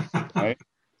this year. Right?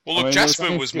 Well, look,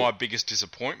 Jasper was my biggest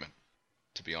disappointment,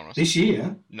 to be honest. This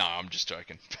year? No, I'm just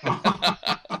joking.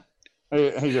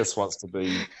 He just wants to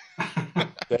be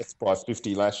death by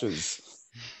 50 lashes.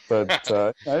 But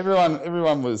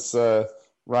everyone was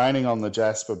raining on the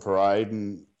Jasper parade,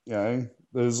 and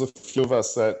there's a few of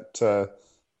us that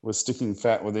were sticking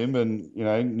fat with him, and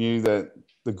knew that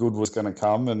the good was going to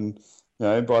come. And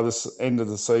by the end of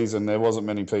the season, there wasn't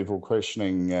many people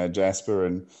questioning Jasper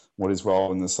and what his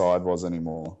role in the side was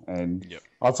anymore. And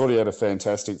I thought he had a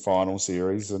fantastic final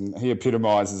series, and he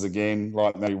epitomises again,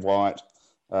 like Matty White,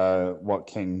 what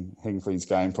Ken Hinkley's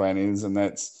game plan is, and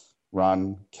that's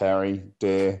run, carry,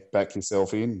 dare, back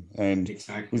yourself in. And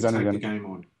exactly. He's only going to game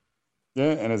on.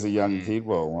 Yeah, and as a young kid,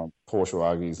 well, Porsche will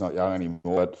argue he's not young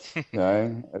anymore, but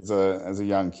as a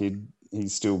young kid,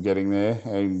 he's still getting there,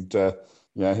 and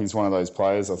he's one of those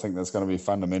players I think that's going to be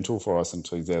fundamental for us in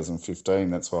 2015.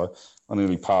 That's why I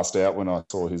nearly passed out when I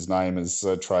saw his name as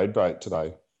trade bait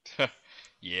today.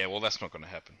 Yeah, well, that's not going to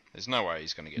happen. There's no way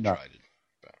he's going to get traded.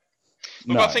 But,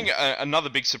 look, No. I think another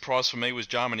big surprise for me was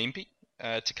Jarman Impey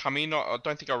to come in. I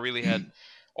don't think I really had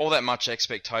all that much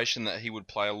expectation that he would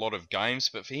play a lot of games,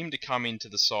 but for him to come into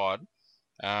the side,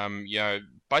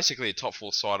 basically a top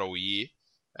four side all year,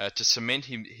 to cement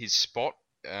his spot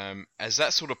as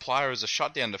that sort of player, as a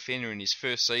shutdown defender in his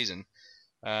first season,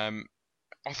 I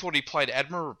thought he played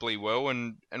admirably well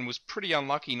and was pretty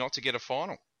unlucky not to get a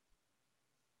final.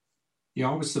 Yeah,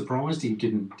 I was surprised he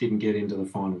didn't get into the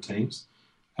final teams.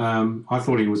 I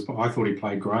thought he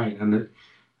played great, and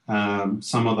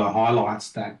some of the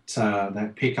highlights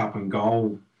that pick up and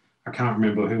goal. I can't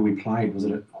remember who we played. Was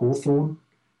it at Hawthorn,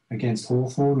 against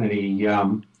Hawthorn? And he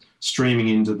streaming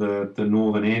into the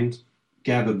northern end,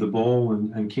 gathered the ball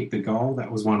and kicked the goal. That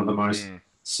was one of the most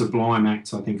sublime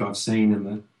acts I think I've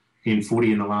seen in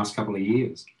footy in the last couple of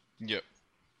years. Yep.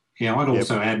 Yeah, I'd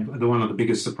also add one of the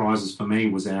biggest surprises for me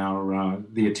was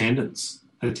the attendances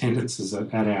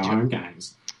at our home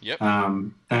games. Yep.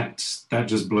 That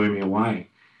just blew me away.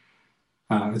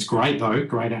 It's great though.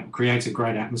 Creates a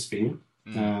great atmosphere.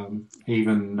 Even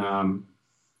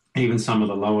some of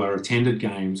the lower attended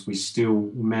games, we still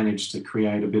managed to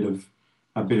create a bit of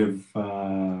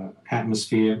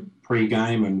atmosphere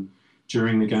pre-game and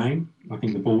during the game. I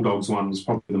think the Bulldogs one was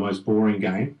probably the most boring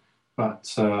game,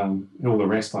 but all the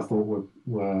rest I thought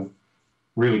were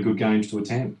really good games to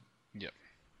attend. Yep,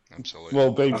 absolutely.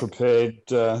 Well, be prepared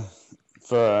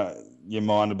for your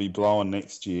mind to be blowing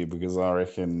next year, because I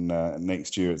reckon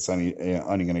next year it's only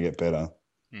going to get better.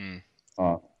 Mm.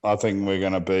 I think we're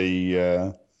going to be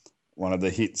one of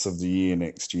the hits of the year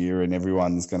next year, and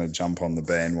everyone's going to jump on the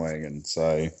bandwagon.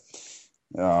 So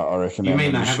I reckon. You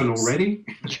mean they haven't already?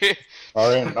 Yeah.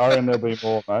 I reckon there'll be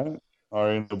more, mate. I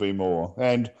reckon there'll be more,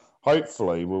 and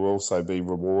hopefully we'll also be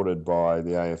rewarded by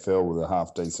the AFL with a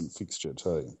half decent fixture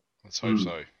too. Let's hope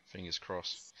so. Fingers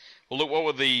crossed. Well, look, what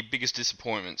were the biggest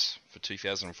disappointments for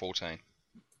 2014?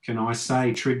 Can I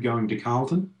say Trig going to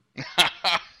Carlton?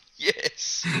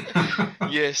 Yes.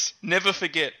 Yes. Never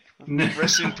forget.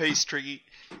 Rest in peace, Triggy.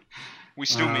 We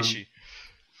still miss you.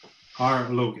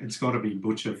 Look, it's got to be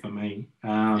Butcher for me.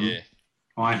 Yeah.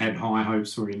 I had high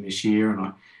hopes for him this year,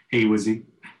 and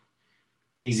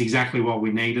he's exactly what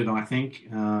we needed, I think.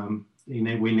 We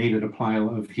needed a player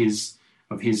of his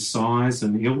size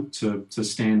and ilk to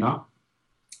stand up.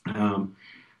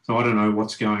 So I don't know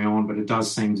what's going on, but it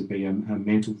does seem to be a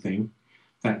mental thing.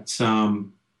 That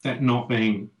not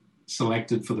being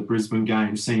selected for the Brisbane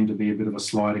game seemed to be a bit of a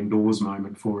sliding doors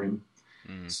moment for him.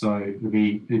 So it'd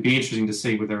be interesting to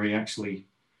see whether he actually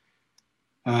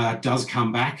does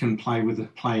come back and play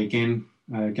a game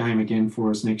again for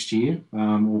us next year,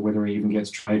 or whether he even gets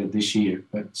traded this year.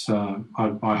 But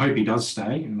I hope he does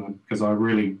stay, because I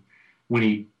really, when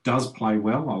he does play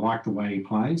well, I like the way he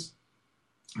plays.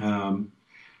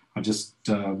 I just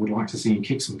would like to see him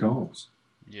kick some goals.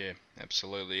 Yeah,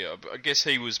 absolutely. I guess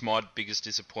he was my biggest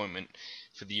disappointment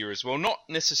for the year as well. Not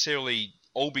necessarily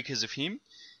all because of him,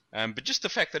 but just the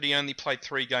fact that he only played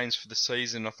 3 games for the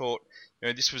season. I thought,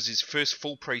 this was his first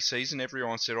full pre-season.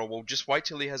 Everyone said, oh, well, just wait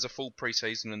till he has a full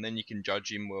pre-season and then you can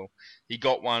judge him. Well, he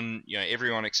got one.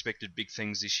 Everyone expected big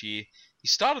things this year. He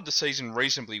started the season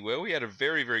reasonably well. He had a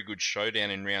very, very good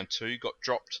showdown in round 2. Got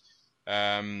dropped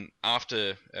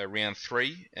after round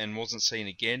 3 and wasn't seen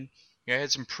again.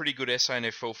 Had some pretty good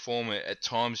SANFL form at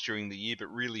times during the year,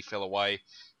 but really fell away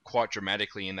quite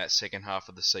dramatically in that second half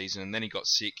of the season. And then he got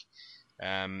sick.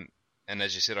 And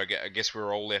as you said, I guess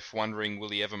we're all left wondering, will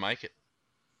he ever make it?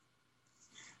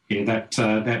 Yeah,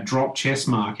 that drop chest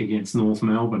mark against North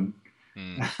Melbourne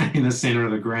in the centre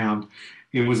of the ground,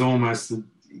 it was almost,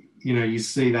 you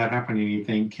see that happen and you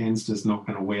think Ken's just not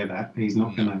going to wear that. He's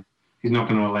not going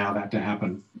to allow that to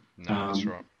happen. No, that's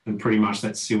right. And pretty much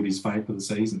that sealed his fate for the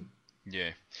season.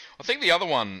 Yeah. I think the other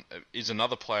one is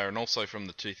another player, and also from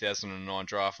the 2009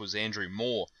 draft, was Andrew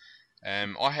Moore.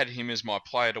 I had him as my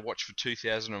player to watch for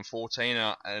 2014,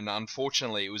 and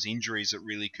unfortunately it was injuries that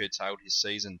really curtailed his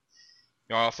season.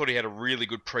 I thought he had a really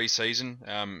good pre-season,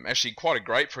 actually quite a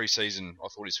great pre-season I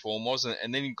thought his form was,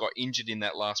 and then he got injured in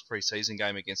that last pre-season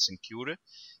game against St Kilda,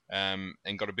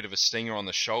 and got a bit of a stinger on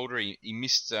the shoulder. He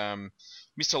missed a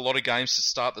lot of games to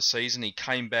start the season. He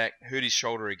came back, hurt his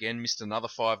shoulder again, missed another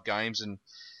 5 games, and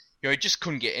he just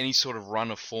couldn't get any sort of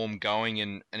run of form going,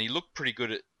 and he looked pretty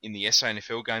good in the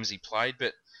SANFL games he played,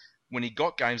 but when he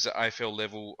got games at AFL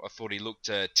level, I thought he looked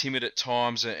timid at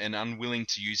times and unwilling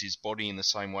to use his body in the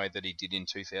same way that he did in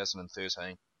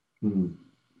 2013. Mm.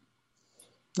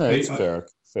 No, it's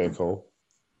fair call.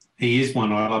 He is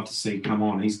one I'd love to see come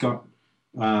on. He's got,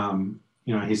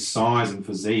 his size and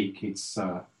physique. It's,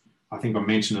 I think I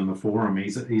mentioned in the forum,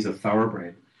 he's a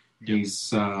thoroughbred. Yep.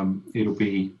 It'll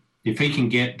be, if he can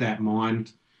get that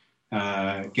mind,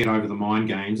 get over the mind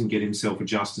games and get himself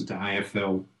adjusted to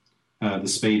AFL, the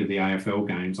speed of the AFL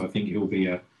games, I think he'll be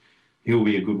a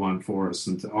good one for us.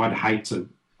 And I'd hate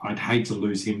to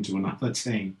lose him to another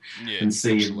team and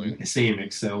see him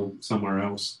excel somewhere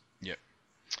else. Yep.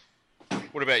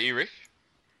 What about you, Rick?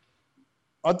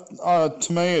 To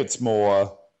me, it's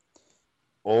more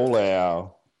all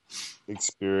our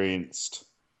experienced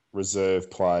reserve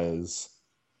players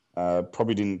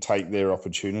probably didn't take their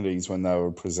opportunities when they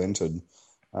were presented.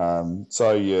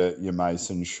 So your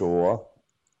Mason Shaw,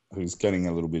 who's getting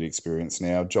a little bit of experience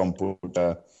now, John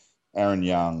Butcher, Aaron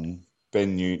Young,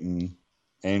 Ben Newton,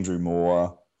 Andrew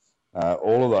Moore,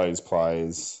 all of those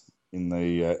players in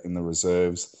the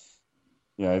reserves,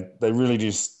 they really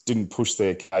just didn't push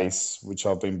their case, which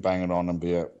I've been banging on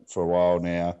about for a while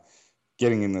now,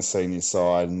 getting in the senior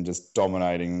side and just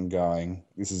dominating and going,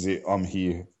 this is it, I'm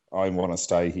here, I want to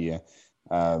stay here.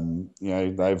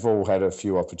 They've all had a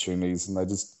few opportunities and they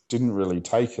just didn't really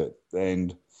take it.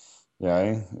 And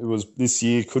it was, this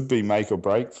year could be make or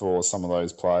break for some of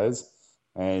those players.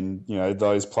 And,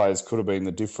 those players could have been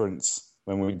the difference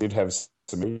when we did have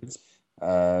some minutes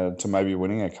to maybe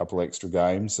winning a couple extra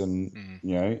games. And,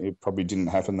 it probably didn't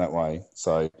happen that way.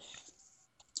 So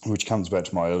which comes back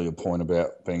to my earlier point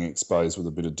about being exposed with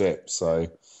a bit of depth. So,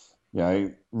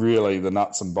 really the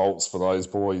nuts and bolts for those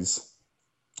boys,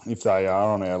 if they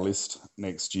are on our list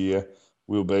next year,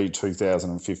 will be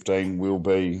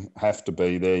 2015, have to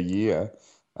be their year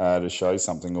to show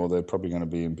something, or they're probably going to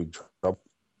be in big trouble.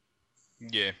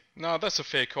 Yeah, no, that's a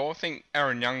fair call. I think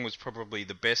Aaron Young was probably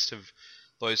the best of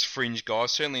those fringe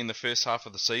guys. Certainly in the first half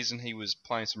of the season, he was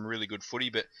playing some really good footy,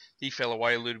 but he fell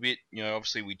away a little bit.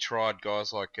 Obviously we tried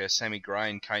guys like Sammy Gray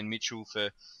and Kane Mitchell for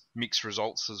mixed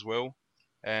results as well.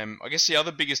 I guess the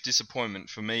other biggest disappointment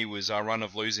for me was our run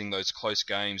of losing those close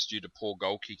games due to poor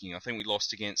goal kicking. I think we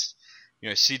lost against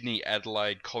Sydney,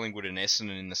 Adelaide, Collingwood and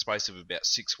Essendon in the space of about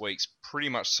 6 weeks, pretty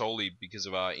much solely because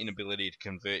of our inability to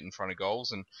convert in front of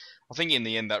goals. And I think in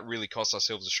the end that really cost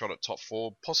ourselves a shot at top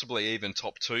 4, possibly even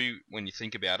top 2 when you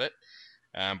think about it,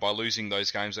 by losing those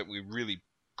games that we really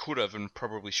could have and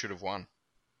probably should have won.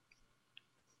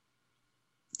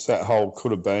 It's that whole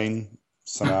could have been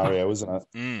scenario, isn't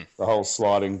it? The whole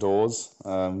sliding doors.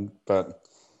 But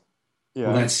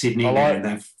well, that Sydney game,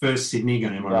 that first Sydney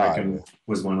game, I reckon,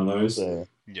 was one of those. Yeah.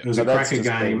 It was a cracker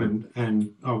game,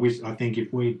 and I think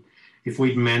if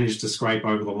we'd managed to scrape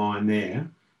over the line there,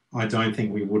 I don't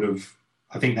think we would have.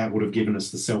 I think that would have given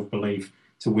us the self-belief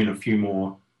to win a few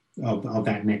more of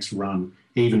that next run,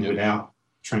 even without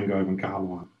Trengove and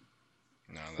Carlisle.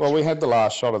 No, we had the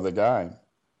last shot of the game.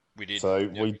 We did.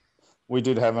 So we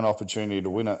did have an opportunity to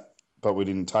win it, but we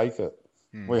didn't take it.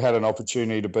 We had an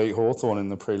opportunity to beat Hawthorn in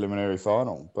the preliminary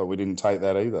final, but we didn't take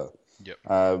that either. Yep.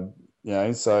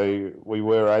 So we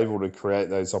were able to create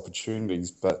those opportunities,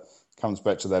 but it comes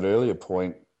back to that earlier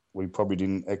point. We probably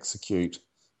didn't execute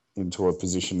into a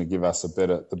position to give us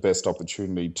the best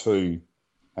opportunity to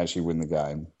actually win the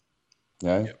game.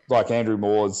 Like Andrew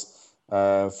Moore's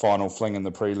final fling in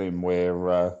the prelim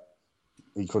where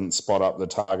he couldn't spot up the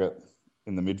target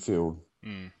in the midfield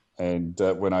and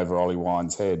went over Ollie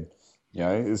Wine's head.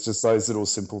 It's just those little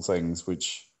simple things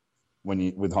which,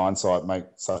 with hindsight, make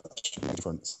such a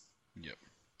difference. Yep.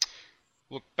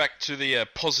 Look, back to the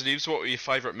positives. What were your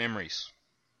favourite memories?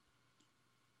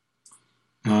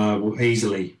 Well,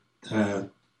 easily,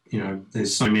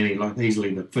 there's so many. Like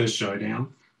easily, the first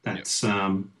showdown. That's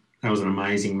that was an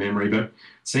amazing memory. But it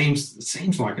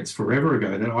seems like it's forever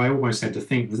ago. That I almost had to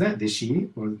think, was that this year?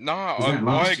 No,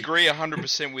 I agree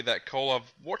 100% with that call.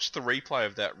 I've watched the replay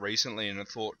of that recently, and I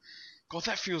thought, God,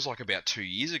 that feels like about 2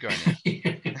 years ago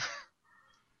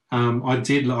now.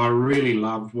 I really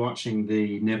loved watching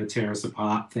the Never Tear Us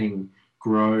Apart thing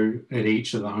grow at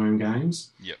each of the home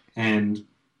games. Yep. And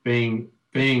being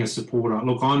a supporter.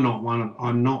 Look, I'm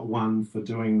not one for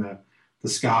doing the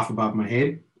scarf above my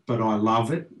head, but I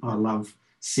love it. I love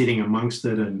sitting amongst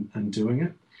it and doing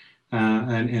it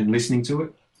and listening to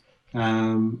it.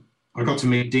 I got to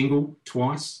meet Dingle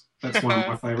twice. That's one of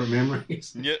my favourite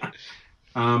memories. Yep.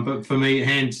 But for me,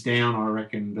 hands down, I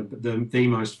reckon the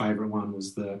most favourite one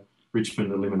was the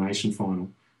Richmond elimination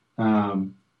final.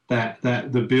 That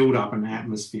the build-up and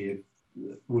atmosphere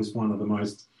was one of the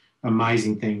most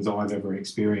amazing things I've ever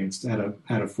experienced at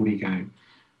a footy game.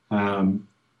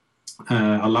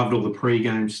 I loved all the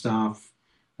pre-game stuff.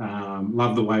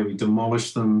 Loved the way we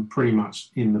demolished them pretty much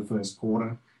in the first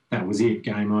quarter. That was it,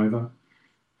 game over.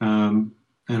 And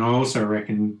I also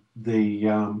reckon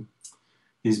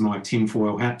is my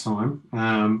tinfoil hat time.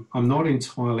 I'm not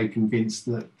entirely convinced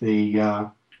that the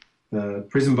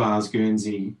Prison Bars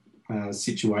Guernsey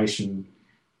situation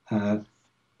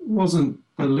wasn't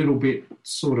a little bit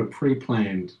sort of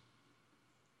pre-planned.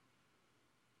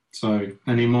 So,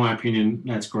 and in my opinion,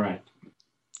 that's great.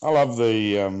 I loved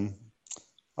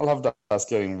us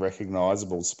getting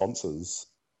recognisable sponsors,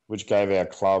 which gave our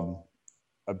club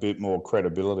a bit more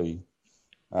credibility.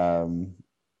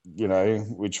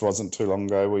 Which wasn't too long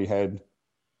ago. We had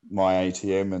My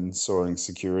ATM and Soaring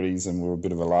Securities, and we were a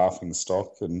bit of a laughing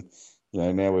stock. And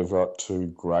now we've got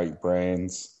two great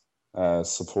brands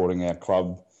supporting our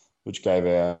club, which gave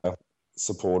our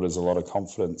supporters a lot of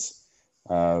confidence.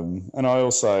 And I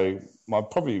also, my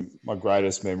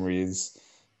greatest memory is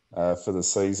for the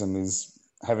season is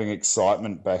having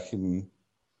excitement back in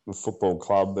the football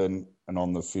club and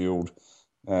on the field.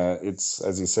 It's,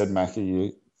 as you said,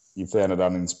 Mackie, you found it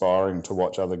uninspiring to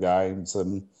watch other games,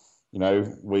 and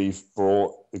we've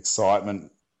brought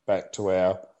excitement back to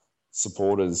our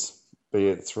supporters, be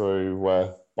it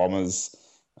through Bombers'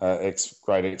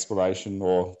 great explanation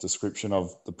or description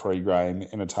of the pre-game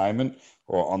entertainment,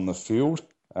 or on the field.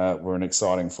 We're an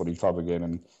exciting footy club again,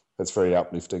 and that's very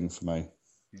uplifting for me.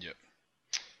 Yep.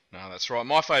 No, that's right.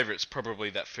 My favourite's probably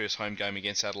that first home game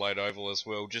against Adelaide Oval as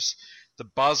well. Just the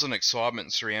buzz and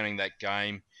excitement surrounding that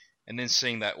game. and then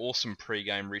seeing that awesome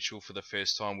pre-game ritual for the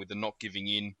first time with the not giving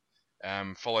in,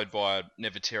 followed by a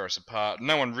Never Tear Us Apart.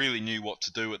 No one really knew what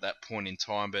to do at that point in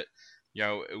time, but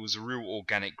it was a real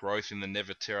organic growth in the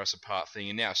Never Tear Us Apart thing,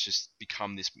 and now it's just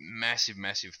become this massive,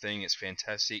 massive thing. It's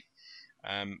fantastic.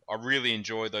 I really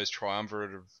enjoy those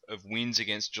triumvirate of wins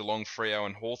against Geelong, Freo,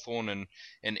 and Hawthorn, and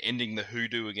ending the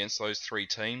hoodoo against those three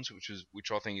teams,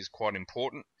 which I think is quite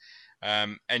important.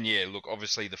 And yeah, look,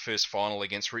 obviously the first final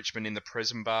against Richmond in the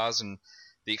Present Bars, and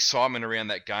the excitement around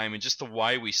that game, and just the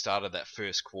way we started that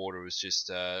first quarter was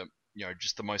just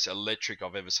just the most electric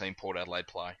I've ever seen Port Adelaide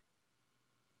play.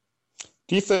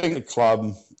 Do you think the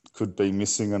club could be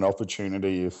missing an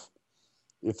opportunity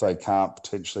if they can't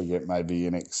potentially get maybe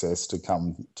in excess to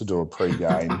come to do a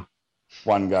pre-game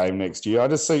one game next year? I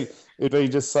just see it'd be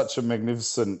just such a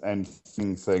magnificent and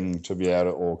thing to be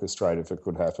able to orchestrate if it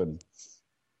could happen.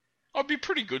 It'd be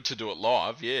pretty good to do it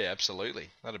live. Yeah, absolutely.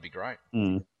 That'd be great.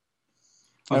 Mm.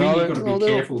 I think you've got to be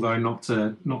careful though not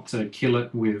to kill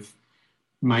it with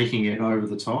making it over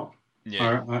the top.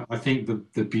 Yeah. I think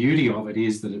the beauty of it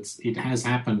is that it has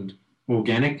happened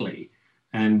organically,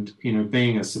 and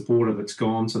being a supporter that's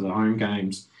gone to the home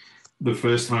games, the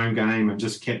first home game, and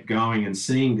just kept going and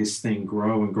seeing this thing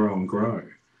grow and grow and grow,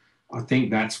 I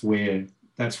think that's where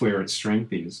its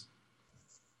strength is.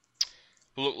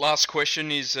 Well, look, last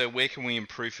question is where can we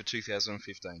improve for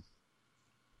 2015?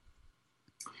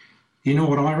 You know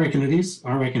what I reckon it is?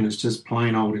 I reckon it's just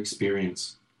plain old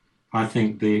experience. I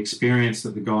think the experience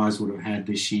that the guys would have had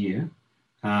this year,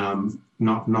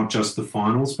 not just the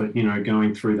finals, but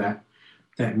going through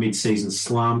that mid-season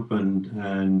slump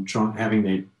and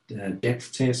having their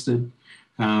depth tested,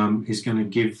 is going to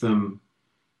give them.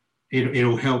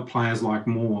 It'll help players like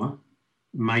Moore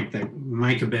make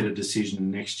a better decision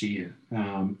next year,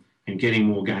 and getting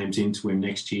more games into him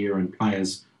next year, and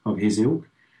players of his ilk.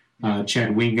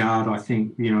 Chad Wingard, I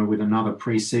think, with another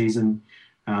pre-season,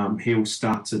 he'll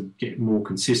start to get more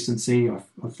consistency. I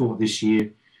thought this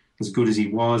year, as good as he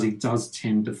was, he does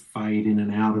tend to fade in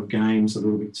and out of games a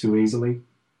little bit too easily.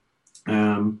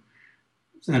 So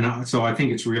I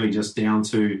think it's really just down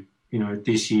to,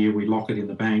 this year we lock it in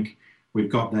the bank. We've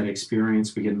got that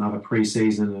experience. We get another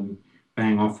pre-season and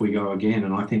bang, off we go again.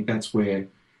 And I think that's where,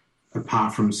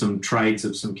 apart from some trades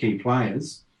of some key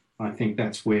players, I think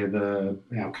that's where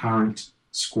our current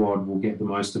squad will get the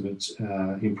most of its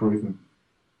improvement.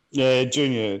 Yeah,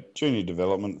 junior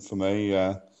development for me.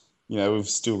 We've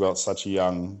still got such a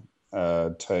young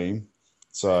team,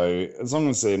 so as long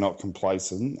as they're not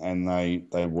complacent and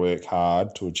they work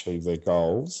hard to achieve their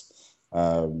goals,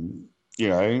 top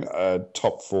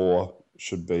four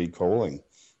should be calling.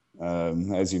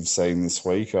 As you've seen this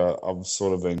week, I've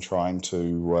sort of been trying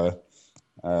to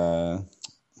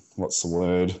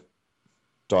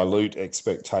dilute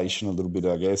expectation a little bit,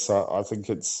 I guess. I think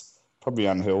it's probably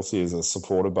unhealthy as a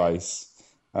supporter base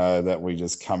that we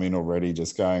just come in already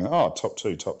just going, top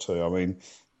two. I mean,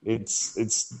 it's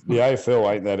the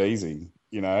AFL ain't that easy,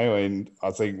 and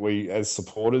I think we as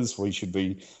supporters, we should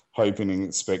be hoping and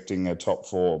expecting a top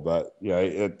four, but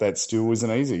that still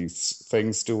isn't easy.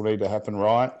 Things still need to happen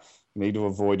right. We need to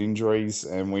avoid injuries,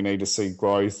 and we need to see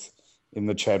growth in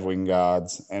the Chad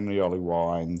Wingards and the Ollie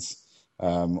Wines.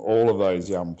 All of those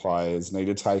young players need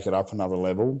to take it up another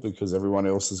level because everyone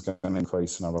else is going to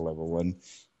increase another level. And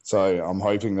so I'm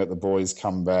hoping that the boys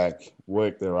come back,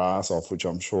 work their ass off, which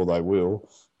I'm sure they will,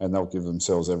 and they'll give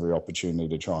themselves every opportunity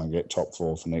to try and get top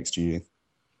four for next year.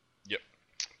 Yep.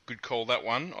 Good call, that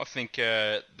one. I think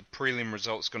the prelim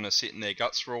result's going to sit in their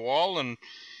guts for a while, and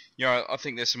I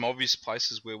think there's some obvious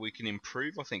places where we can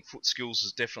improve. I think foot skills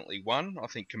is definitely one. I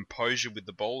think composure with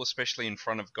the ball, especially in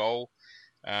front of goal,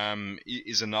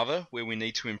 is another where we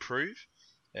need to improve.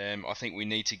 I think we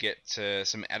need to get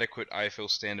some adequate AFL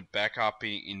standard backup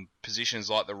in positions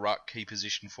like the ruck, key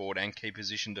position forward, and key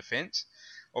position defence.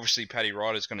 Obviously, Paddy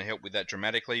Ryder is going to help with that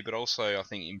dramatically, but also I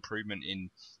think improvement in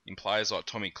players like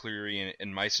Tommy Cleary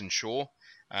and Mason Shaw,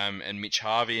 and Mitch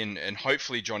Harvey, and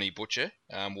hopefully Johnny Butcher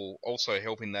will also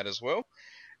help in that as well.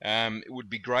 It would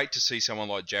be great to see someone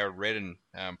like Jared Redden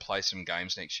play some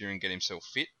games next year and get himself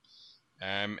fit.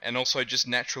 And also just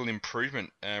natural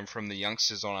improvement from the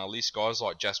youngsters on our list, guys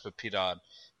like Jasper Pittard,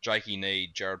 Jakey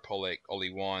Need, Jared Pollock,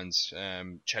 Ollie Wines,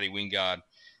 Chatty Wingard,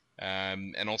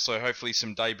 and also hopefully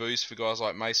some debuts for guys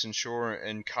like Mason Shaw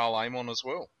and Carl Amon as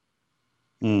well.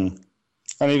 Mm.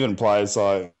 And even players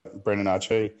like Brendan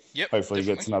Archie, yep, hopefully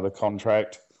definitely gets another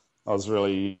contract. I was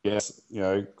really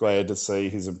glad to see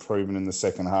his improvement in the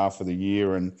second half of the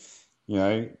year, and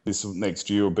this next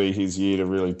year will be his year to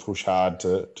really push hard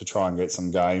to try and get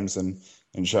some games and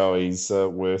show his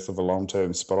worth of a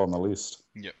long-term spot on the list.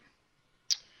 Yep.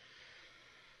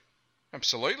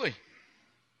 Absolutely.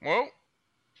 Well,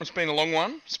 it's been a long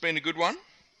one. It's been a good one.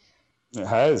 It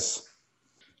has.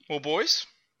 Well, boys,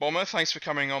 Bomber, thanks for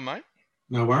coming on, mate.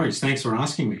 No worries. Thanks for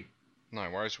asking me. No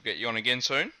worries. We'll get you on again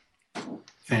soon.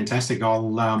 Fantastic.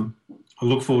 I'll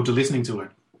look forward to listening to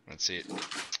it. That's it.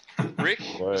 Rick,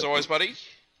 Right. as always, buddy.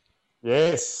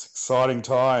 Yes, exciting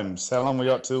times. How long we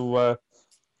got till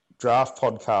draft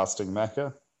podcasting,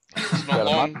 Macca? It's About not a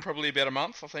long, month. probably about a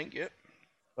month, I think, yep.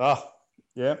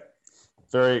 Yeah.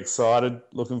 Very excited.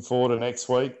 Looking forward to next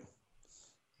week.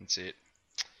 That's it.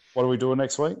 What are we doing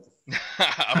next week?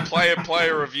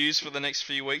 player reviews for the next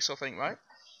few weeks, I think, mate.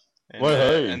 And,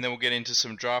 Woohoo. and then we'll get into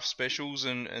some draft specials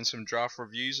and some draft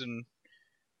reviews, and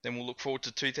then we'll look forward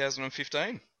to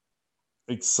 2015.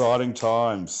 Exciting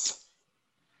times.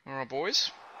 All right,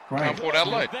 boys. Great. Come Port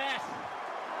Adelaide. That